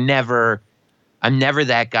this. Like I'm never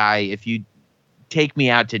that guy. If you take me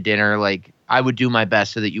out to dinner, like I would do my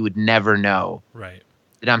best so that you would never know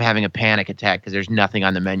that I'm having a panic attack because there's nothing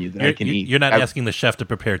on the menu that I can eat. You're not asking the chef to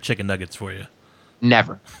prepare chicken nuggets for you.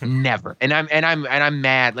 Never. And I'm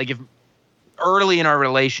mad. Like if early in our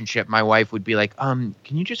relationship, my wife would be like, can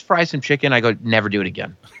you just fry some chicken? I go, never do it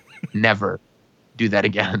again. Never do that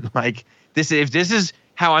again. Like if this is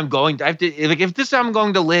how I'm going to, if this is how I'm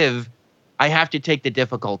going to live, I have to take the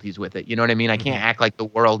difficulties with it. You know what I mean? I can't act like the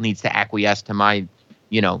world needs to acquiesce to my,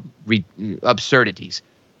 absurdities.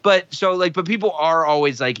 But people are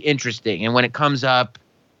always like interesting. And when it comes up,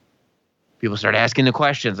 people start asking the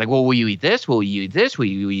questions like, well, will you eat this? Will you eat this? Will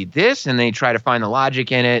you eat this? And they try to find the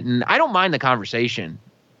logic in it. And I don't mind the conversation,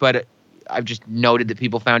 but I've just noted that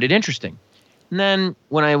people found it interesting. And then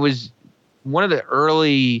when I was one of the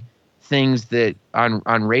early things that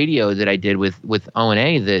on radio that I did with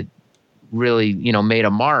O&A that really, made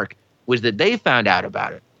a mark was that they found out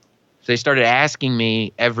about it. So they started asking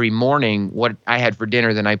me every morning what I had for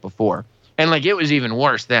dinner the night before. And like, it was even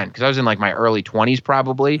worse then because I was in like my early 20s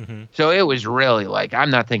probably. Mm-hmm. So it was really like, I'm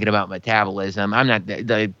not thinking about metabolism. I'm not,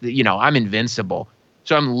 I'm invincible.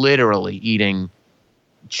 So I'm literally eating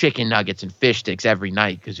chicken nuggets and fish sticks every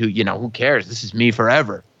night because who cares? This is me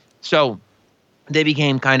forever. So they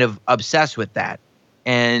became kind of obsessed with that.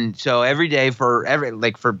 And so every day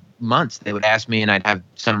for months, they would ask me and I'd have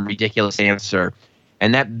some ridiculous answer.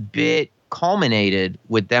 And that bit culminated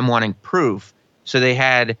with them wanting proof. So they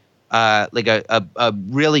had a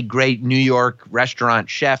really great New York restaurant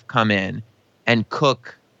chef come in and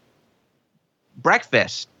cook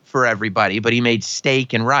breakfast for everybody, but he made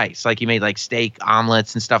steak and rice. Like he made like steak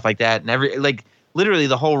omelets and stuff like that. And literally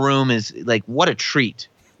the whole room is like, what a treat.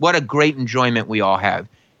 What a great enjoyment we all have.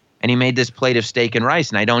 And he made this plate of steak and rice,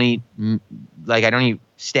 and I don't eat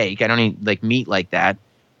steak. I don't eat like meat like that.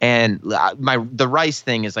 And the rice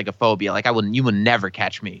thing is like a phobia. Like you would never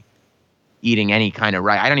catch me eating any kind of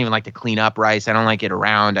rice. I don't even like to clean up rice. I don't like it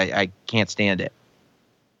around. I can't stand it.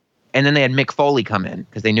 And then they had Mick Foley come in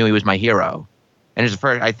because they knew he was my hero. And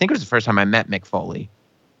I think it was the first time I met Mick Foley.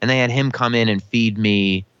 And they had him come in and feed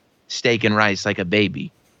me steak and rice like a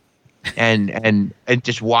baby. And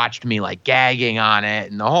just watched me like gagging on it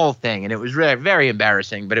and the whole thing. And it was really very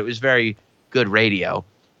embarrassing, but it was very good radio.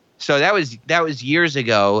 So that was years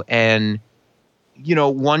ago. And,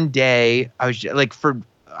 one day I was like for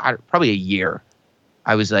probably a year,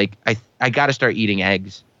 I was like, I got to start eating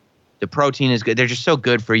eggs. The protein is good. They're just so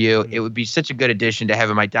good for you. It would be such a good addition to have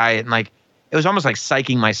in my diet. And like, it was almost like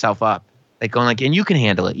psyching myself up, like going like, and you can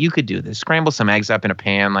handle it. You could do this. Scramble some eggs up in a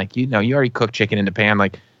pan. Like, you already cooked chicken in the pan.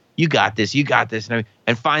 Like, you got this. You got this.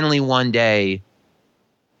 And finally one day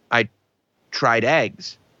I tried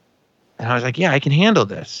eggs and I was like, yeah, I can handle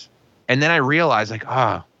this. And then I realized like,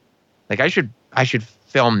 like I should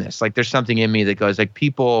film this. Like there's something in me that goes like,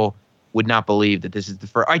 people would not believe that this is the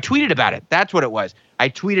first. I tweeted about it. That's what it was. I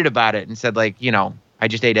tweeted about it and said like, I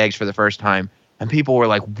just ate eggs for the first time. And people were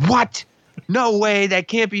like, what? No way. That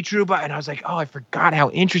can't be true. And I was like, I forgot how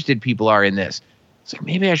interested people are in this. It's like,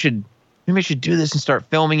 maybe I should do this and start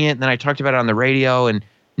filming it. And then I talked about it on the radio and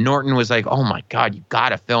Norton was like, oh my God, you got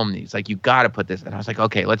to film these. Like you got to put this. And I was like,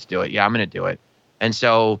 okay, let's do it. Yeah, I'm going to do it. And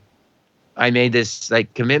so I made this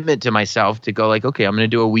like commitment to myself to go like, okay, I'm going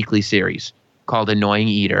to do a weekly series called Annoying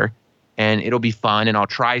Eater and it'll be fun. And I'll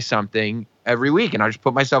try something every week and I'll just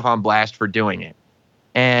put myself on blast for doing it.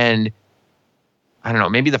 And I don't know,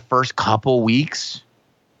 maybe the first couple weeks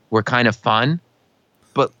were kind of fun,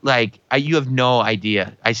 but like you have no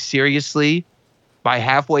idea. I seriously, by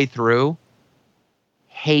halfway through,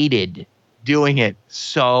 hated doing it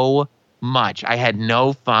so much. I had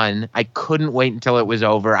no fun. I couldn't wait until it was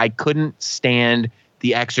over. I couldn't stand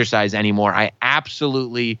the exercise anymore. I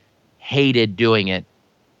absolutely hated doing it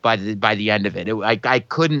by the end of it. I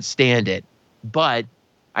couldn't stand it. But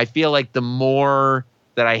I feel like the more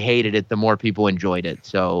that I hated it, the more people enjoyed it.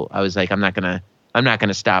 So I was like, I'm not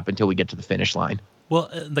gonna stop until we get to the finish line.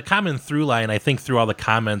 Well, the common through line, I think, through all the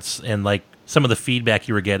comments and like some of the feedback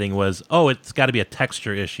you were getting was, oh, it's got to be a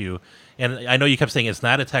texture issue. And I know you kept saying it's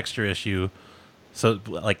not a texture issue. So,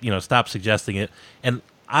 like, stop suggesting it. And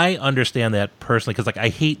I understand that personally because, like, I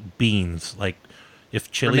hate beans. Like,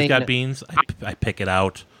 if chili's got beans, I pick it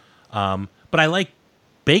out. But I like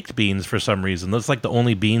baked beans for some reason. That's, like, the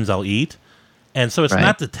only beans I'll eat. And so it's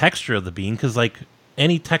not the texture of the bean because, like,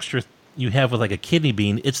 any texture you have with, like, a kidney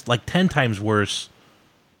bean, it's, like, 10 times worse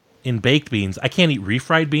in baked beans. I can't eat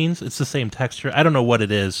refried beans. It's the same texture. I don't know what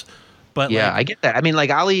it is. But yeah, like, I get that. I mean,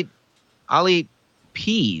 like, I'll eat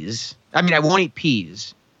peas. I mean, I won't eat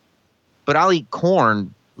peas, but I'll eat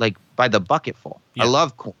corn like by the bucketful. Yeah. I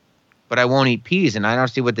love corn, but I won't eat peas, and I don't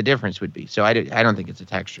see what the difference would be. So I don't think it's a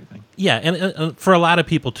texture thing. Yeah, and for a lot of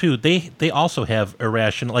people too, they also have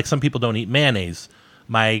irrational. Like, some people don't eat mayonnaise.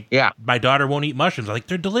 My daughter won't eat mushrooms. Like,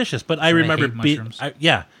 they're delicious, but I remember mushrooms.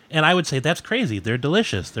 And I would say that's crazy. They're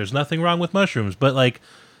delicious. There's nothing wrong with mushrooms, but like,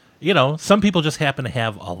 some people just happen to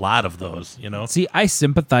have a lot of those. See, I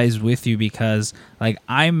sympathize with you because, like,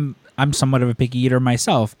 I'm somewhat of a picky eater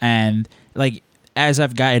myself, and like, as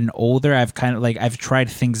I've gotten older, I've kind of like, I've tried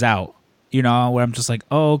things out, where I'm just like,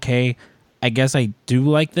 oh, okay, I guess I do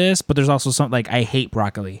like this, but there's also something like, I hate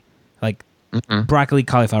broccoli, like broccoli,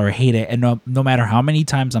 cauliflower, I hate it, and no matter how many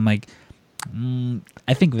times I'm like,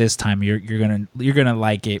 I think this time you're gonna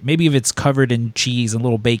like it. Maybe if it's covered in cheese and a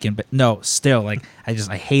little bacon, but no, still, like, I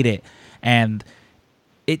hate it, and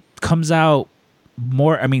it comes out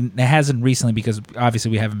more. I mean, it hasn't recently because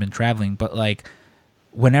obviously we haven't been traveling, but like,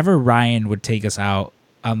 whenever Ryan would take us out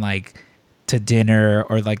on like to dinner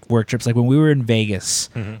or like work trips, like when we were in Vegas,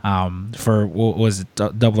 for what was it,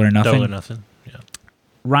 Double or Nothing? Double or Nothing. Yeah.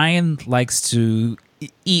 Ryan likes to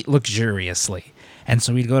eat luxuriously. And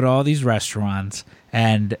so we'd go to all these restaurants,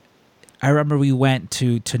 and I remember we went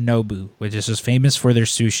to Nobu, which is just famous for their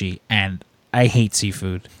sushi, and I hate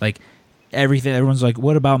seafood. Like, everything, everyone's like,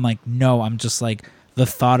 what about? I'm like, no, I'm just like, the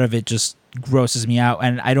thought of it just grosses me out,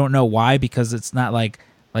 and I don't know why, because it's not like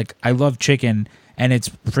I love chicken, and it's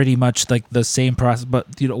pretty much like the same process, but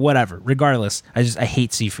whatever. Regardless, I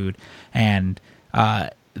hate seafood, and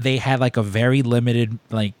they had like a very limited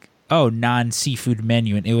like non-seafood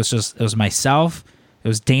menu, and it was myself, it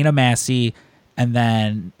was Dana Massey, and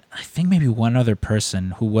then I think maybe one other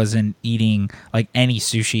person who wasn't eating like any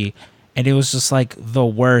sushi, and it was just like the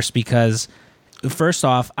worst because first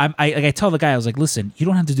off, I tell the guy, I was like, listen, you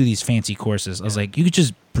don't have to do these fancy courses. I was like, you could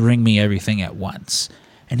just bring me everything at once.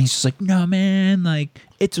 And he's just like, no, man, like,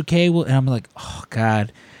 it's okay. Well, and I'm like, oh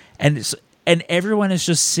God. And everyone is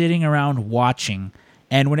just sitting around watching.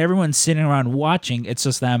 And when everyone's sitting around watching, it's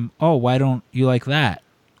just them, oh, why don't you like that?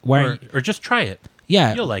 Or just try it.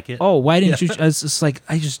 Yeah. You'll like it. Oh, why didn't you? It's just like,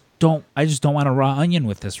 I just don't want a raw onion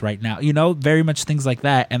with this right now. Very much things like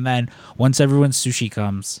that. And then once everyone's sushi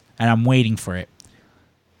comes and I'm waiting for it,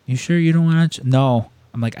 you sure you don't want to? No.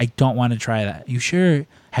 I'm like, I don't want to try that. You sure?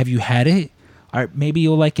 Have you had it? All right, maybe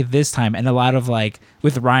you'll like it this time. And a lot of like,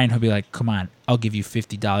 with Ryan, he'll be like, come on, I'll give you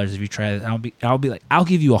 $50 if you try it. I'll be like, I'll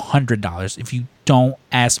give you $100 if you don't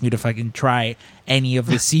ask me to fucking try any of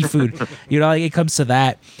the seafood. Like, it comes to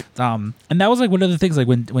that. And that was like one of the things, like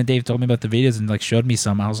when Dave told me about the videos and like showed me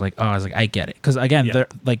some, I was like, I get it. Because again, they're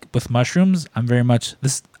like with mushrooms, I'm very much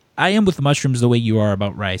this. I am with mushrooms the way you are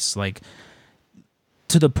about rice. Like,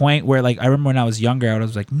 to the point where, like, I remember when I was younger, I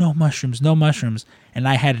was like, no mushrooms. And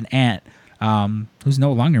I had an aunt who's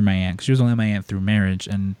no longer my aunt, because she was only my aunt through marriage,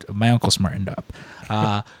 and my uncle smartened up.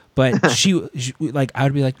 But she like, I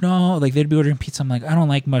would be like, no, like, they'd be ordering pizza. I'm like, I don't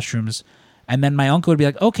like mushrooms. And then my uncle would be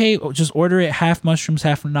like, okay, just order it half mushrooms,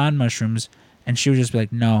 half non-mushrooms. And she would just be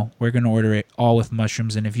like, no, we're going to order it all with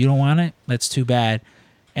mushrooms. And if you don't want it, that's too bad.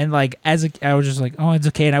 And like, I was just like, oh, it's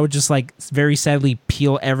okay. And I would just like very sadly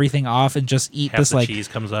peel everything off and just eat half this the like cheese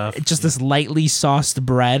comes off. Just this lightly sauced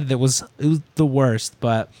bread it was the worst.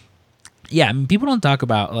 But yeah, I mean, people don't talk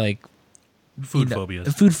about like food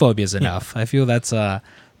phobias. Food phobias enough. I feel that's that's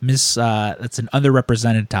an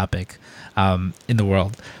underrepresented topic in the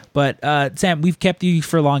world. But Sam, we've kept you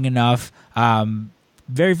for long enough.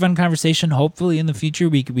 Very fun conversation. Hopefully in the future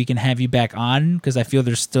we can have you back on, because I feel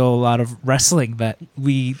there's still a lot of wrestling that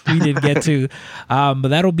we didn't get to. But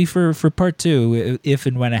that'll be for part 2 if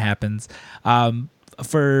and when it happens.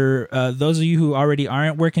 For those of you who already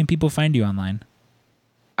aren't, where can people find you online?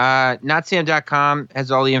 NotSam.com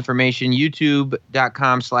has all the information.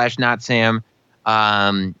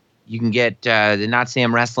 YouTube.com/NotSam. You can get the Not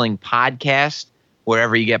Sam Wrestling podcast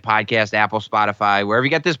wherever you get podcasts, Apple, Spotify, wherever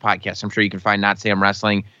you get this podcast. I'm sure you can find Not Sam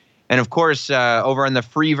Wrestling. And of course, over on the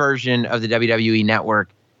free version of the WWE Network,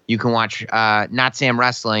 you can watch Not Sam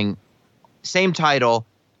Wrestling. Same title,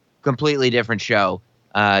 completely different show.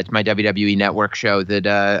 It's my WWE Network show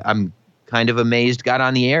that I'm kind of amazed got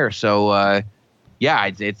on the air. So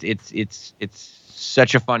yeah, it's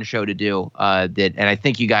such a fun show to do. And I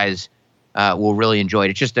think you guys will really enjoy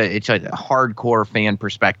it. It's a hardcore fan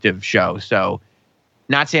perspective show. So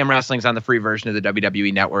Not Sam Wrestling's on the free version of the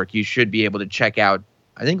WWE Network. You should be able to check out,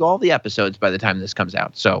 I think, all the episodes by the time this comes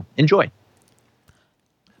out. So enjoy.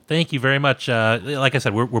 Thank you very much. Like I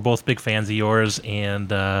said, we're both big fans of yours, and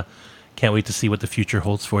can't wait to see what the future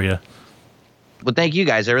holds for you. Well, thank you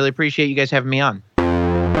guys. I really appreciate you guys having me on.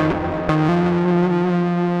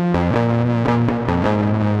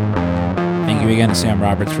 Thank you again to Sam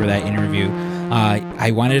Roberts for that interview.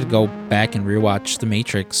 I wanted to go back and rewatch The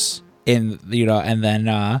Matrix and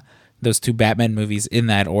then those two Batman movies in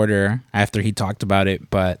that order after he talked about it,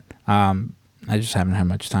 but I just haven't had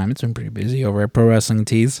much time. It's been pretty busy over at Pro Wrestling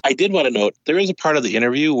Tees. I did want to note, there is a part of the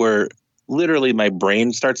interview where literally my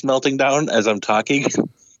brain starts melting down as I'm talking.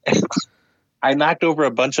 I knocked over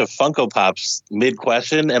a bunch of Funko Pops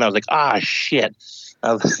mid-question, and I was like, shit.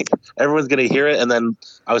 I was like, everyone's going to hear it. And then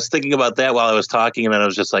I was thinking about that while I was talking, and then I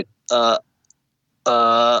was just like,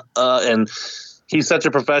 and he's such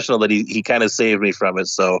a professional that he kind of saved me from it.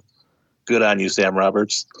 So good on you, Sam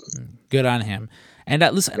Roberts. Good on him. And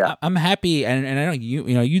listen, yeah. I'm happy, and I know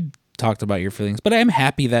you talked about your feelings, but I'm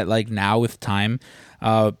happy that like now with time,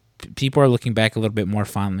 people are looking back a little bit more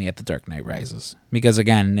fondly at The Dark Knight Rises, because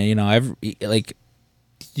again,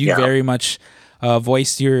 very much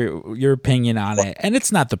voiced your opinion on it, and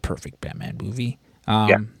it's not the perfect Batman movie,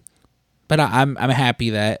 but I'm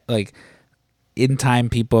happy that like in time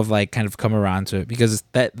people have like kind of come around to it, because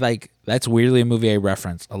that's weirdly a movie I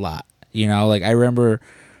reference a lot. Like I remember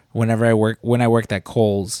whenever I worked at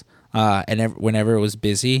Kohl's, and whenever it was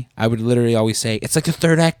busy, I would literally always say, it's like the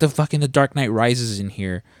third act of fucking The Dark Knight Rises in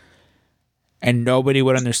here. And nobody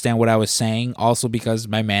would understand what I was saying. Also because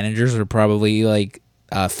my managers were probably like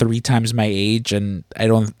 3 times my age, and I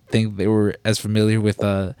don't think they were as familiar with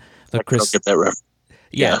the Chris. Get that reference.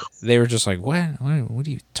 Yeah, they were just like, what are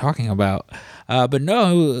you talking about? But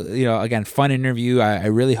no, again, fun interview. I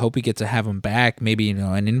really hope we get to have him back. Maybe,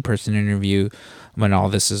 an in-person interview when all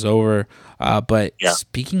this is over. But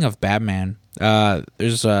speaking of Batman,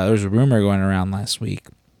 there's a rumor going around last week.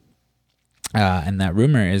 And that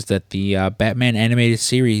rumor is that the Batman animated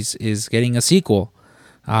series is getting a sequel.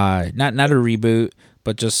 Not a reboot,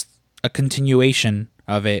 but just a continuation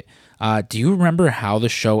of it. Do you remember how the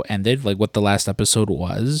show ended? Like what the last episode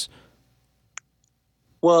was?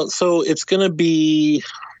 Well, so it's going to be...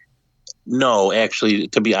 No, actually,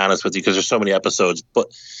 to be honest with you, because there's so many episodes.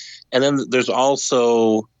 And then there's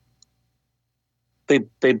also...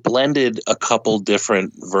 They blended a couple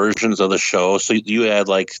different versions of the show. So you had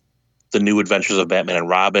like the New Adventures of Batman and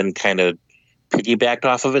Robin kind of piggybacked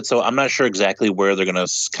off of it. So I'm not sure exactly where they're going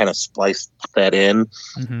to kind of splice that in.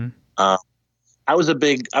 Mm-hmm. I was a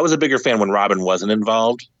bigger fan when Robin wasn't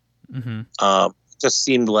involved. Mm-hmm. Just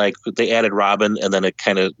seemed like they added Robin, and then it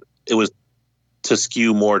was to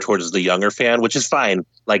skew more towards the younger fan, which is fine.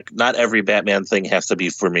 Like not every Batman thing has to be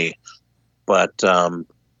for me, but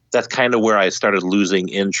that's kind of where I started losing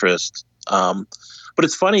interest. But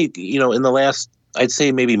it's funny, in the last, I'd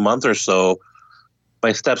say maybe month or so,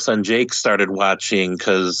 my stepson Jake started watching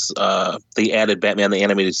because they added Batman the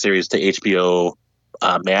Animated Series to HBO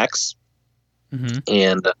Max. Mm-hmm.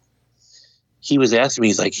 And he was asking me,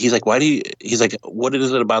 he's like, what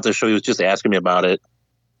is it about the show? He was just asking me about it.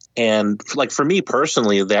 And like, for me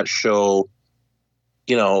personally, that show,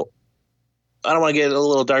 I don't want to get a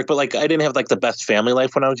little dark, but like, I didn't have like the best family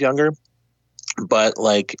life when I was younger, but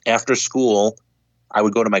like after school, I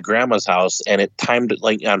would go to my grandma's house, and it timed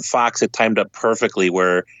like on Fox, it timed up perfectly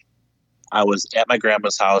where I was at my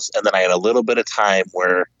grandma's house, and then I had a little bit of time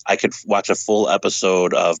where I could watch a full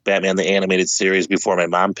episode of Batman the Animated Series before my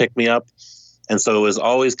mom picked me up. And so it was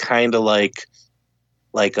always kind of like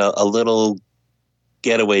a little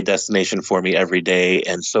getaway destination for me every day.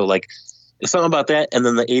 And so like it's something about that. And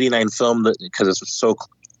then the 89 film, because it's so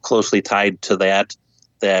closely tied to that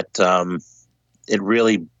it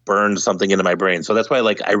really burned something into my brain. So that's why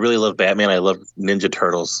like I really love Batman. I love Ninja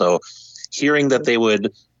Turtles. So hearing that they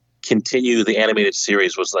would continue the animated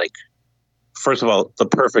series was like, first of all, the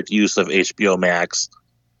perfect use of HBO Max,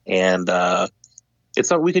 and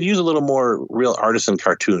we could use a little more real artisan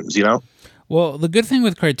cartoons, Well, the good thing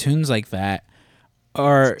with cartoons like that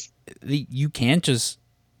are you can't just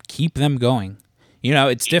keep them going.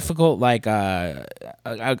 It's difficult. Like Power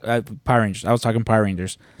Rangers. I was talking Power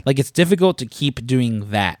Rangers. Like it's difficult to keep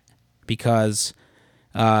doing that because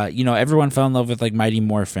everyone fell in love with like Mighty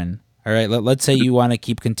Morphin. All right, let's say you want to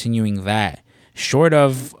keep continuing that. Short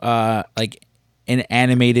of like an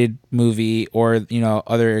animated movie or, you know,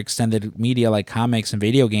 other extended media like comics and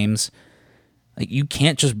video games, like you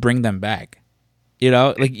can't just bring them back. You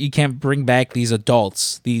know, like you can't bring back these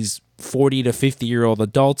adults, these 40 to 50-year-old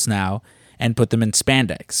adults now, and put them in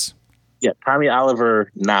spandex. Yeah, Tommy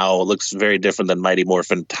Oliver now looks very different than Mighty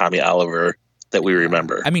Morphin Tommy Oliver that we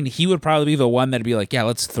remember. I mean, he would probably be the one that'd be like, yeah,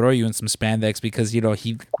 let's throw you in some spandex because, you know,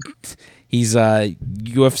 he's a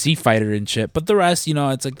UFC fighter and shit. But the rest, you know,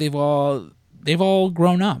 it's like they've all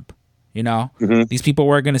grown up. You know, these people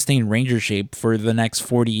were going to stay in Ranger shape for the next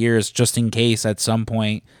 40 years just in case at some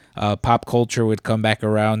point pop culture would come back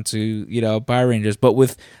around to, you know, Power Rangers. But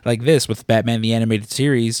with like this, with Batman the Animated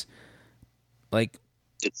Series, like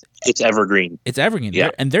it's evergreen. It's evergreen.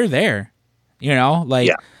 Yeah. And they're there. You know,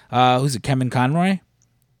 like who's it? Kevin Conroy?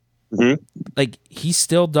 Mm-hmm. Like he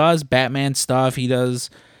still does Batman stuff. He does.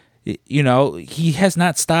 You know, he has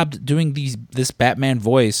not stopped doing this Batman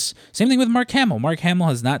voice. Same thing with Mark Hamill. Mark Hamill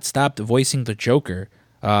has not stopped voicing the Joker.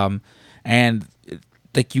 And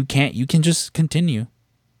like you can just continue.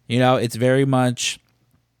 You know, it's very much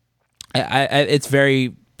it's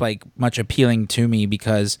very like much appealing to me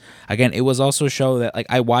because again, it was also a show that like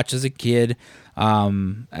I watched as a kid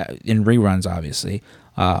in reruns obviously.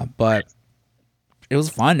 But it was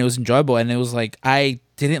fun, it was enjoyable, and it was like I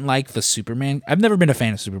didn't like the Superman. I've never been a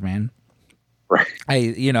fan of Superman. Right.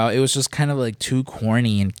 It was just kind of like too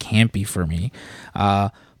corny and campy for me.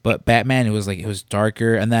 But Batman, it was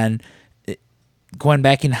darker. And then going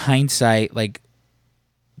back in hindsight, like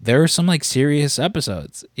there are some like serious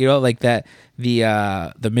episodes, you know, like the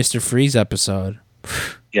Mr. Freeze episode.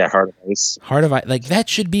 Yeah. Heart of Ice. Heart of Ice. Like that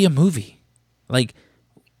should be a movie. Like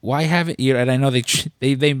why haven't you? And I know they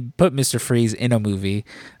put Mr. Freeze in a movie,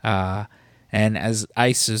 and as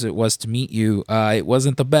ice as it was to meet you, it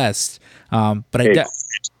wasn't the best. But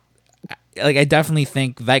I definitely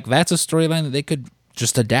think like that's a storyline that they could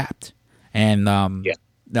just adapt. And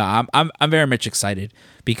no, I'm very much excited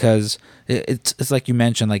because it's like you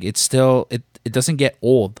mentioned, like it's still it doesn't get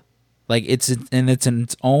old, like it's in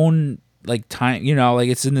its own like time. You know, like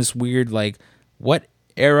it's in this weird like what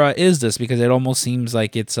era is this, because it almost seems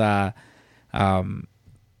like it's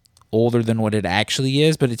older than what it actually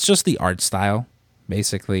is, but it's just the art style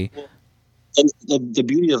basically. And the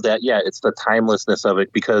beauty of that, it's the timelessness of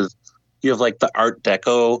it, because you have like the Art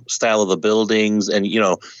Deco style of the buildings, and you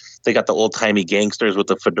know they got the old timey gangsters with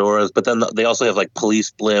the fedoras, but then they also have like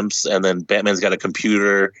police blimps, and then Batman's got a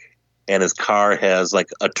computer and his car has like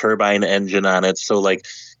a turbine engine on it, so like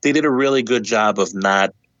they did a really good job of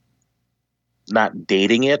not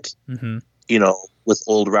dating it, you know, with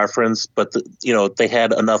old reference, but they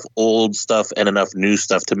had enough old stuff and enough new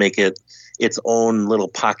stuff to make it its own little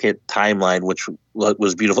pocket timeline, which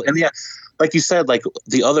was beautiful. And like you said, like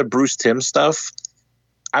the other Bruce Timm stuff,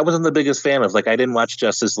 I wasn't the biggest fan of. Like I didn't watch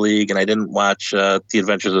Justice League and I didn't watch The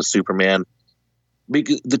Adventures of Superman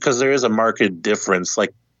because there is a marked difference.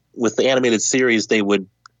 Like with the animated series, they would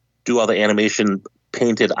do all the animation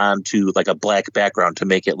painted onto like a black background to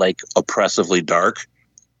make it like oppressively dark,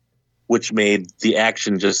 which made the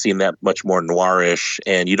action just seem that much more noirish,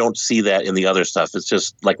 and you don't see that in the other stuff. It's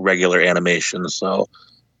just like regular animation. So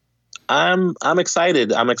I'm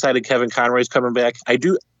excited. I'm excited Kevin Conroy's coming back. I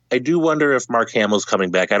do wonder if Mark Hamill's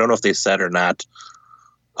coming back. I don't know if they said or not.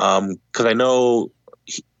 Because I know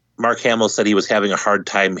Mark Hamill said he was having a hard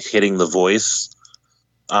time hitting the voice.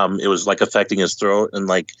 It was like affecting his throat, and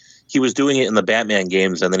like he was doing it in the Batman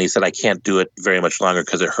games, and then he said, I can't do it very much longer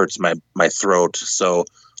because it hurts my throat. So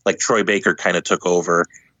like Troy Baker kind of took over,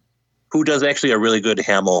 who does actually a really good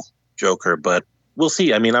Hamill Joker, but we'll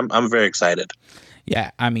see. I mean, I'm very excited.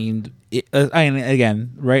 Yeah, I mean,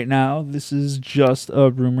 again, right now this is just a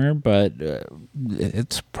rumor, but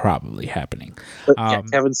it's probably happening.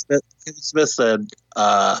 Kevin Smith said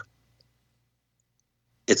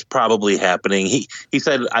it's probably happening. He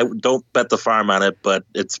said, I don't bet the farm on it, but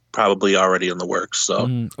it's probably already in the works.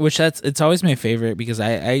 So, it's always my favorite because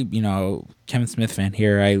I Kevin Smith fan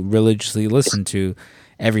here. I religiously listen to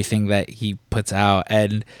everything that he puts out,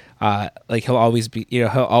 and like he'll always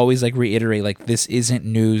like reiterate like this isn't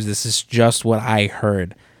news. This is just what I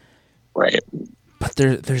heard. Right. But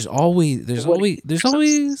there's always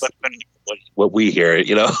what we hear.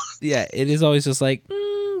 You know. Yeah, it is always just like.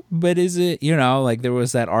 But is it, like there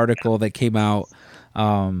was that article that came out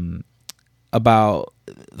about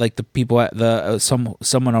like the people at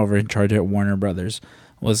someone over in charge at Warner Brothers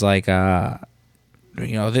was like,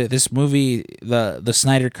 this movie, the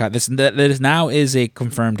Snyder Cut, that is now a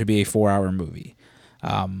confirmed to be a 4-hour movie.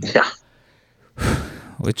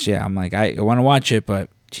 Which, I'm like, I want to watch it, but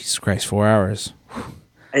Jesus Christ, 4 hours.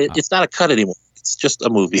 It's not a cut anymore. It's just a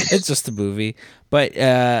movie. It's just a movie. But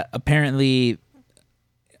apparently,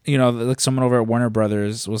 like someone over at Warner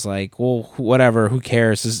Brothers was like, well, whatever, who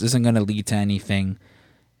cares? This isn't going to lead to anything.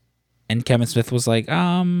 And Kevin Smith was like,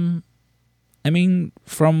 I mean,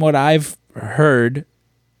 from what I've heard,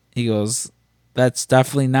 he goes, that's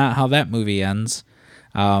definitely not how that movie ends.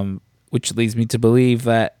 Which leads me to believe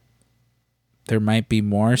that there might be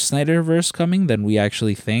more Snyderverse coming than we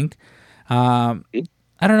actually think. I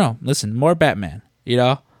don't know. Listen, more Batman,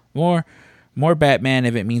 more Batman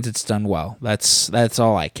if it means it's done well. That's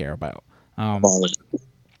all I care about.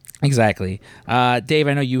 Exactly. Dave,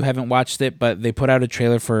 I know you haven't watched it, but they put out a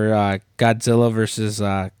trailer for Godzilla versus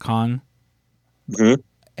Kong. Mm-hmm.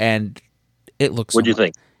 And it looks What'd you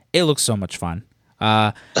think? It looks so much fun.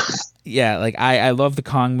 Yeah, like I love the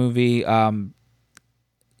Kong movie. I've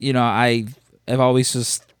always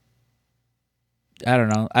just, I don't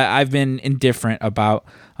know. I've been indifferent about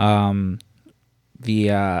the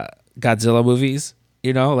Godzilla movies.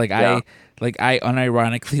 I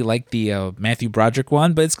unironically like the Matthew Broderick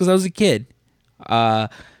one, but it's because I was a kid.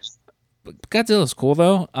 Godzilla's cool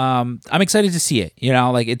though. I'm excited to see it.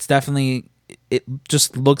 It's definitely. It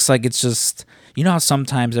just looks like it's just. How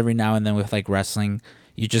sometimes every now and then with like wrestling,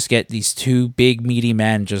 you just get these two big meaty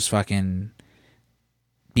men just fucking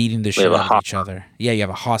beating the shit out of each other. Yeah, you have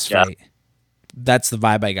a hoss fight. That's the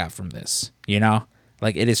vibe I got from this.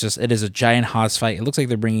 Like it is a giant hoss fight. It looks like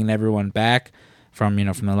they're bringing everyone back from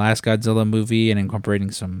from the last Godzilla movie and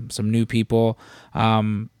incorporating some new people.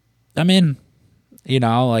 I'm in.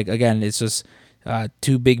 Again, it's just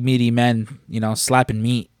two big meaty men, slapping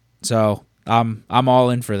meat. So I'm all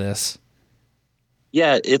in for this.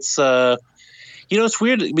 Yeah, it's it's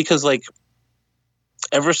weird because like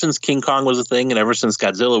ever since King Kong was a thing and ever since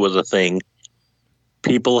Godzilla was a thing,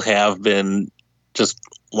 people have been just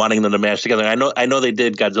wanting them to mash together. I know they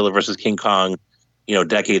did Godzilla versus King Kong,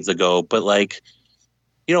 decades ago, but like,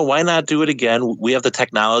 why not do it again? We have the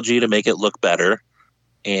technology to make it look better,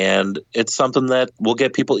 and it's something that will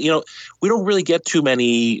get people. We don't really get too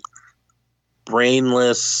many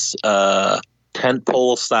brainless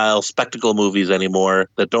tentpole style spectacle movies anymore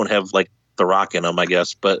that don't have like The Rock in them, I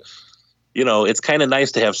guess. But it's kind of nice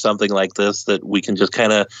to have something like this that we can just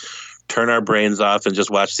kind of turn our brains off and just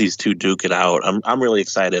watch these two duke it out. I'm really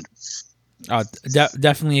excited. Oh,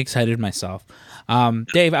 definitely excited myself.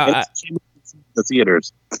 Dave, the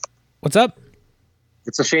theaters. What's up?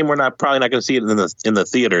 It's a shame we're probably not going to see it in the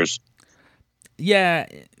theaters. Yeah,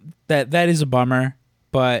 that is a bummer.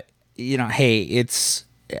 But hey, it's.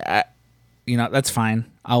 That's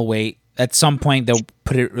fine. I'll wait. At some point, they'll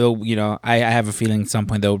put it. I have a feeling at some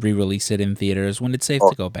point they'll re-release it in theaters when it's safe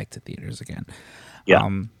to go back to theaters again. Yeah.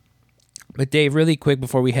 But Dave, really quick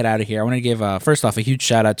before we head out of here, I want to give first off a huge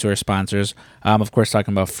shout out to our sponsors. Of course,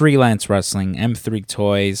 talking about Freelance Wrestling, M3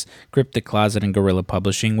 Toys, Cryptic Closet, and Gorilla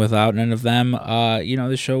Publishing. Without none of them,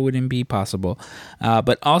 the show wouldn't be possible.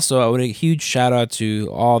 But also, I want a huge shout out to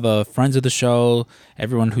all the friends of the show,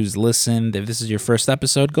 everyone who's listened. If this is your first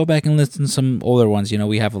episode, go back and listen to some older ones.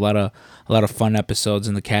 We have a lot of fun episodes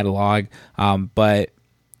in the catalog. But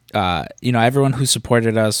everyone who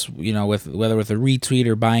supported us, with whether with a retweet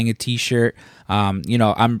or buying a T-shirt,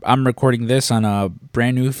 I'm recording this on a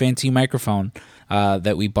brand new fancy microphone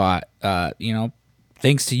that we bought.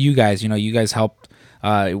 Thanks to you guys. You guys helped.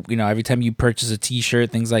 Every time you purchase a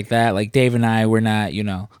T-shirt, things like that. Like Dave and I, we're not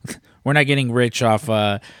getting rich off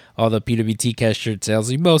all the PWT Cast shirt sales.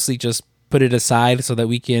 We mostly just put it aside so that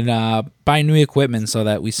we can buy new equipment so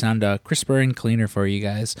that we sound crisper and cleaner for you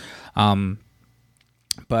guys.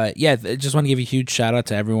 But yeah, I just want to give a huge shout out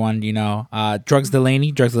to everyone. Drugs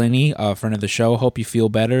Delaney, friend of the show. Hope you feel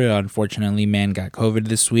better. Unfortunately, man got COVID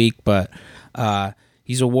this week, but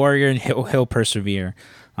he's a warrior and he'll persevere.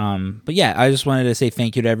 But yeah, I just wanted to say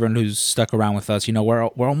thank you to everyone who's stuck around with us. We're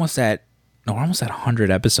almost at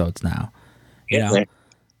 100 episodes now.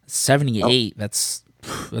 78. That's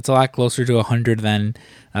a lot closer to 100 than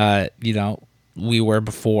we were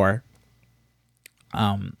before.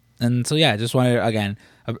 And so, yeah, I just wanted to, again,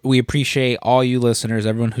 we appreciate all you listeners,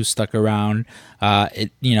 everyone who's stuck around,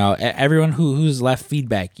 everyone who's left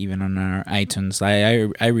feedback even on our iTunes.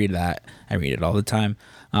 I read that. I read it all the time.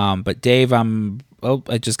 But Dave, I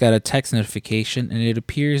just got a text notification, and it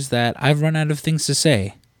appears that I've run out of things to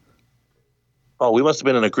say. Oh, we must have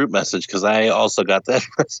been in a group message because I also got that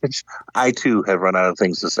message. I, too, have run out of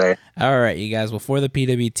things to say. All right, you guys. Well, for the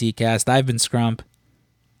PWT Cast, I've been Scrump.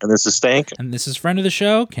 And this is Stank. And this is friend of the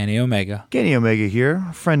show, Kenny Omega. Kenny Omega here,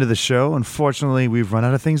 friend of the show. Unfortunately, we've run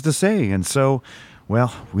out of things to say, and so,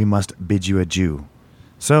 well, we must bid you adieu.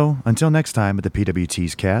 So, until next time at the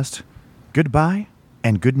PWT's Cast, goodbye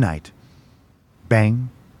and good night.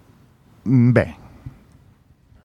 Bang. Bang.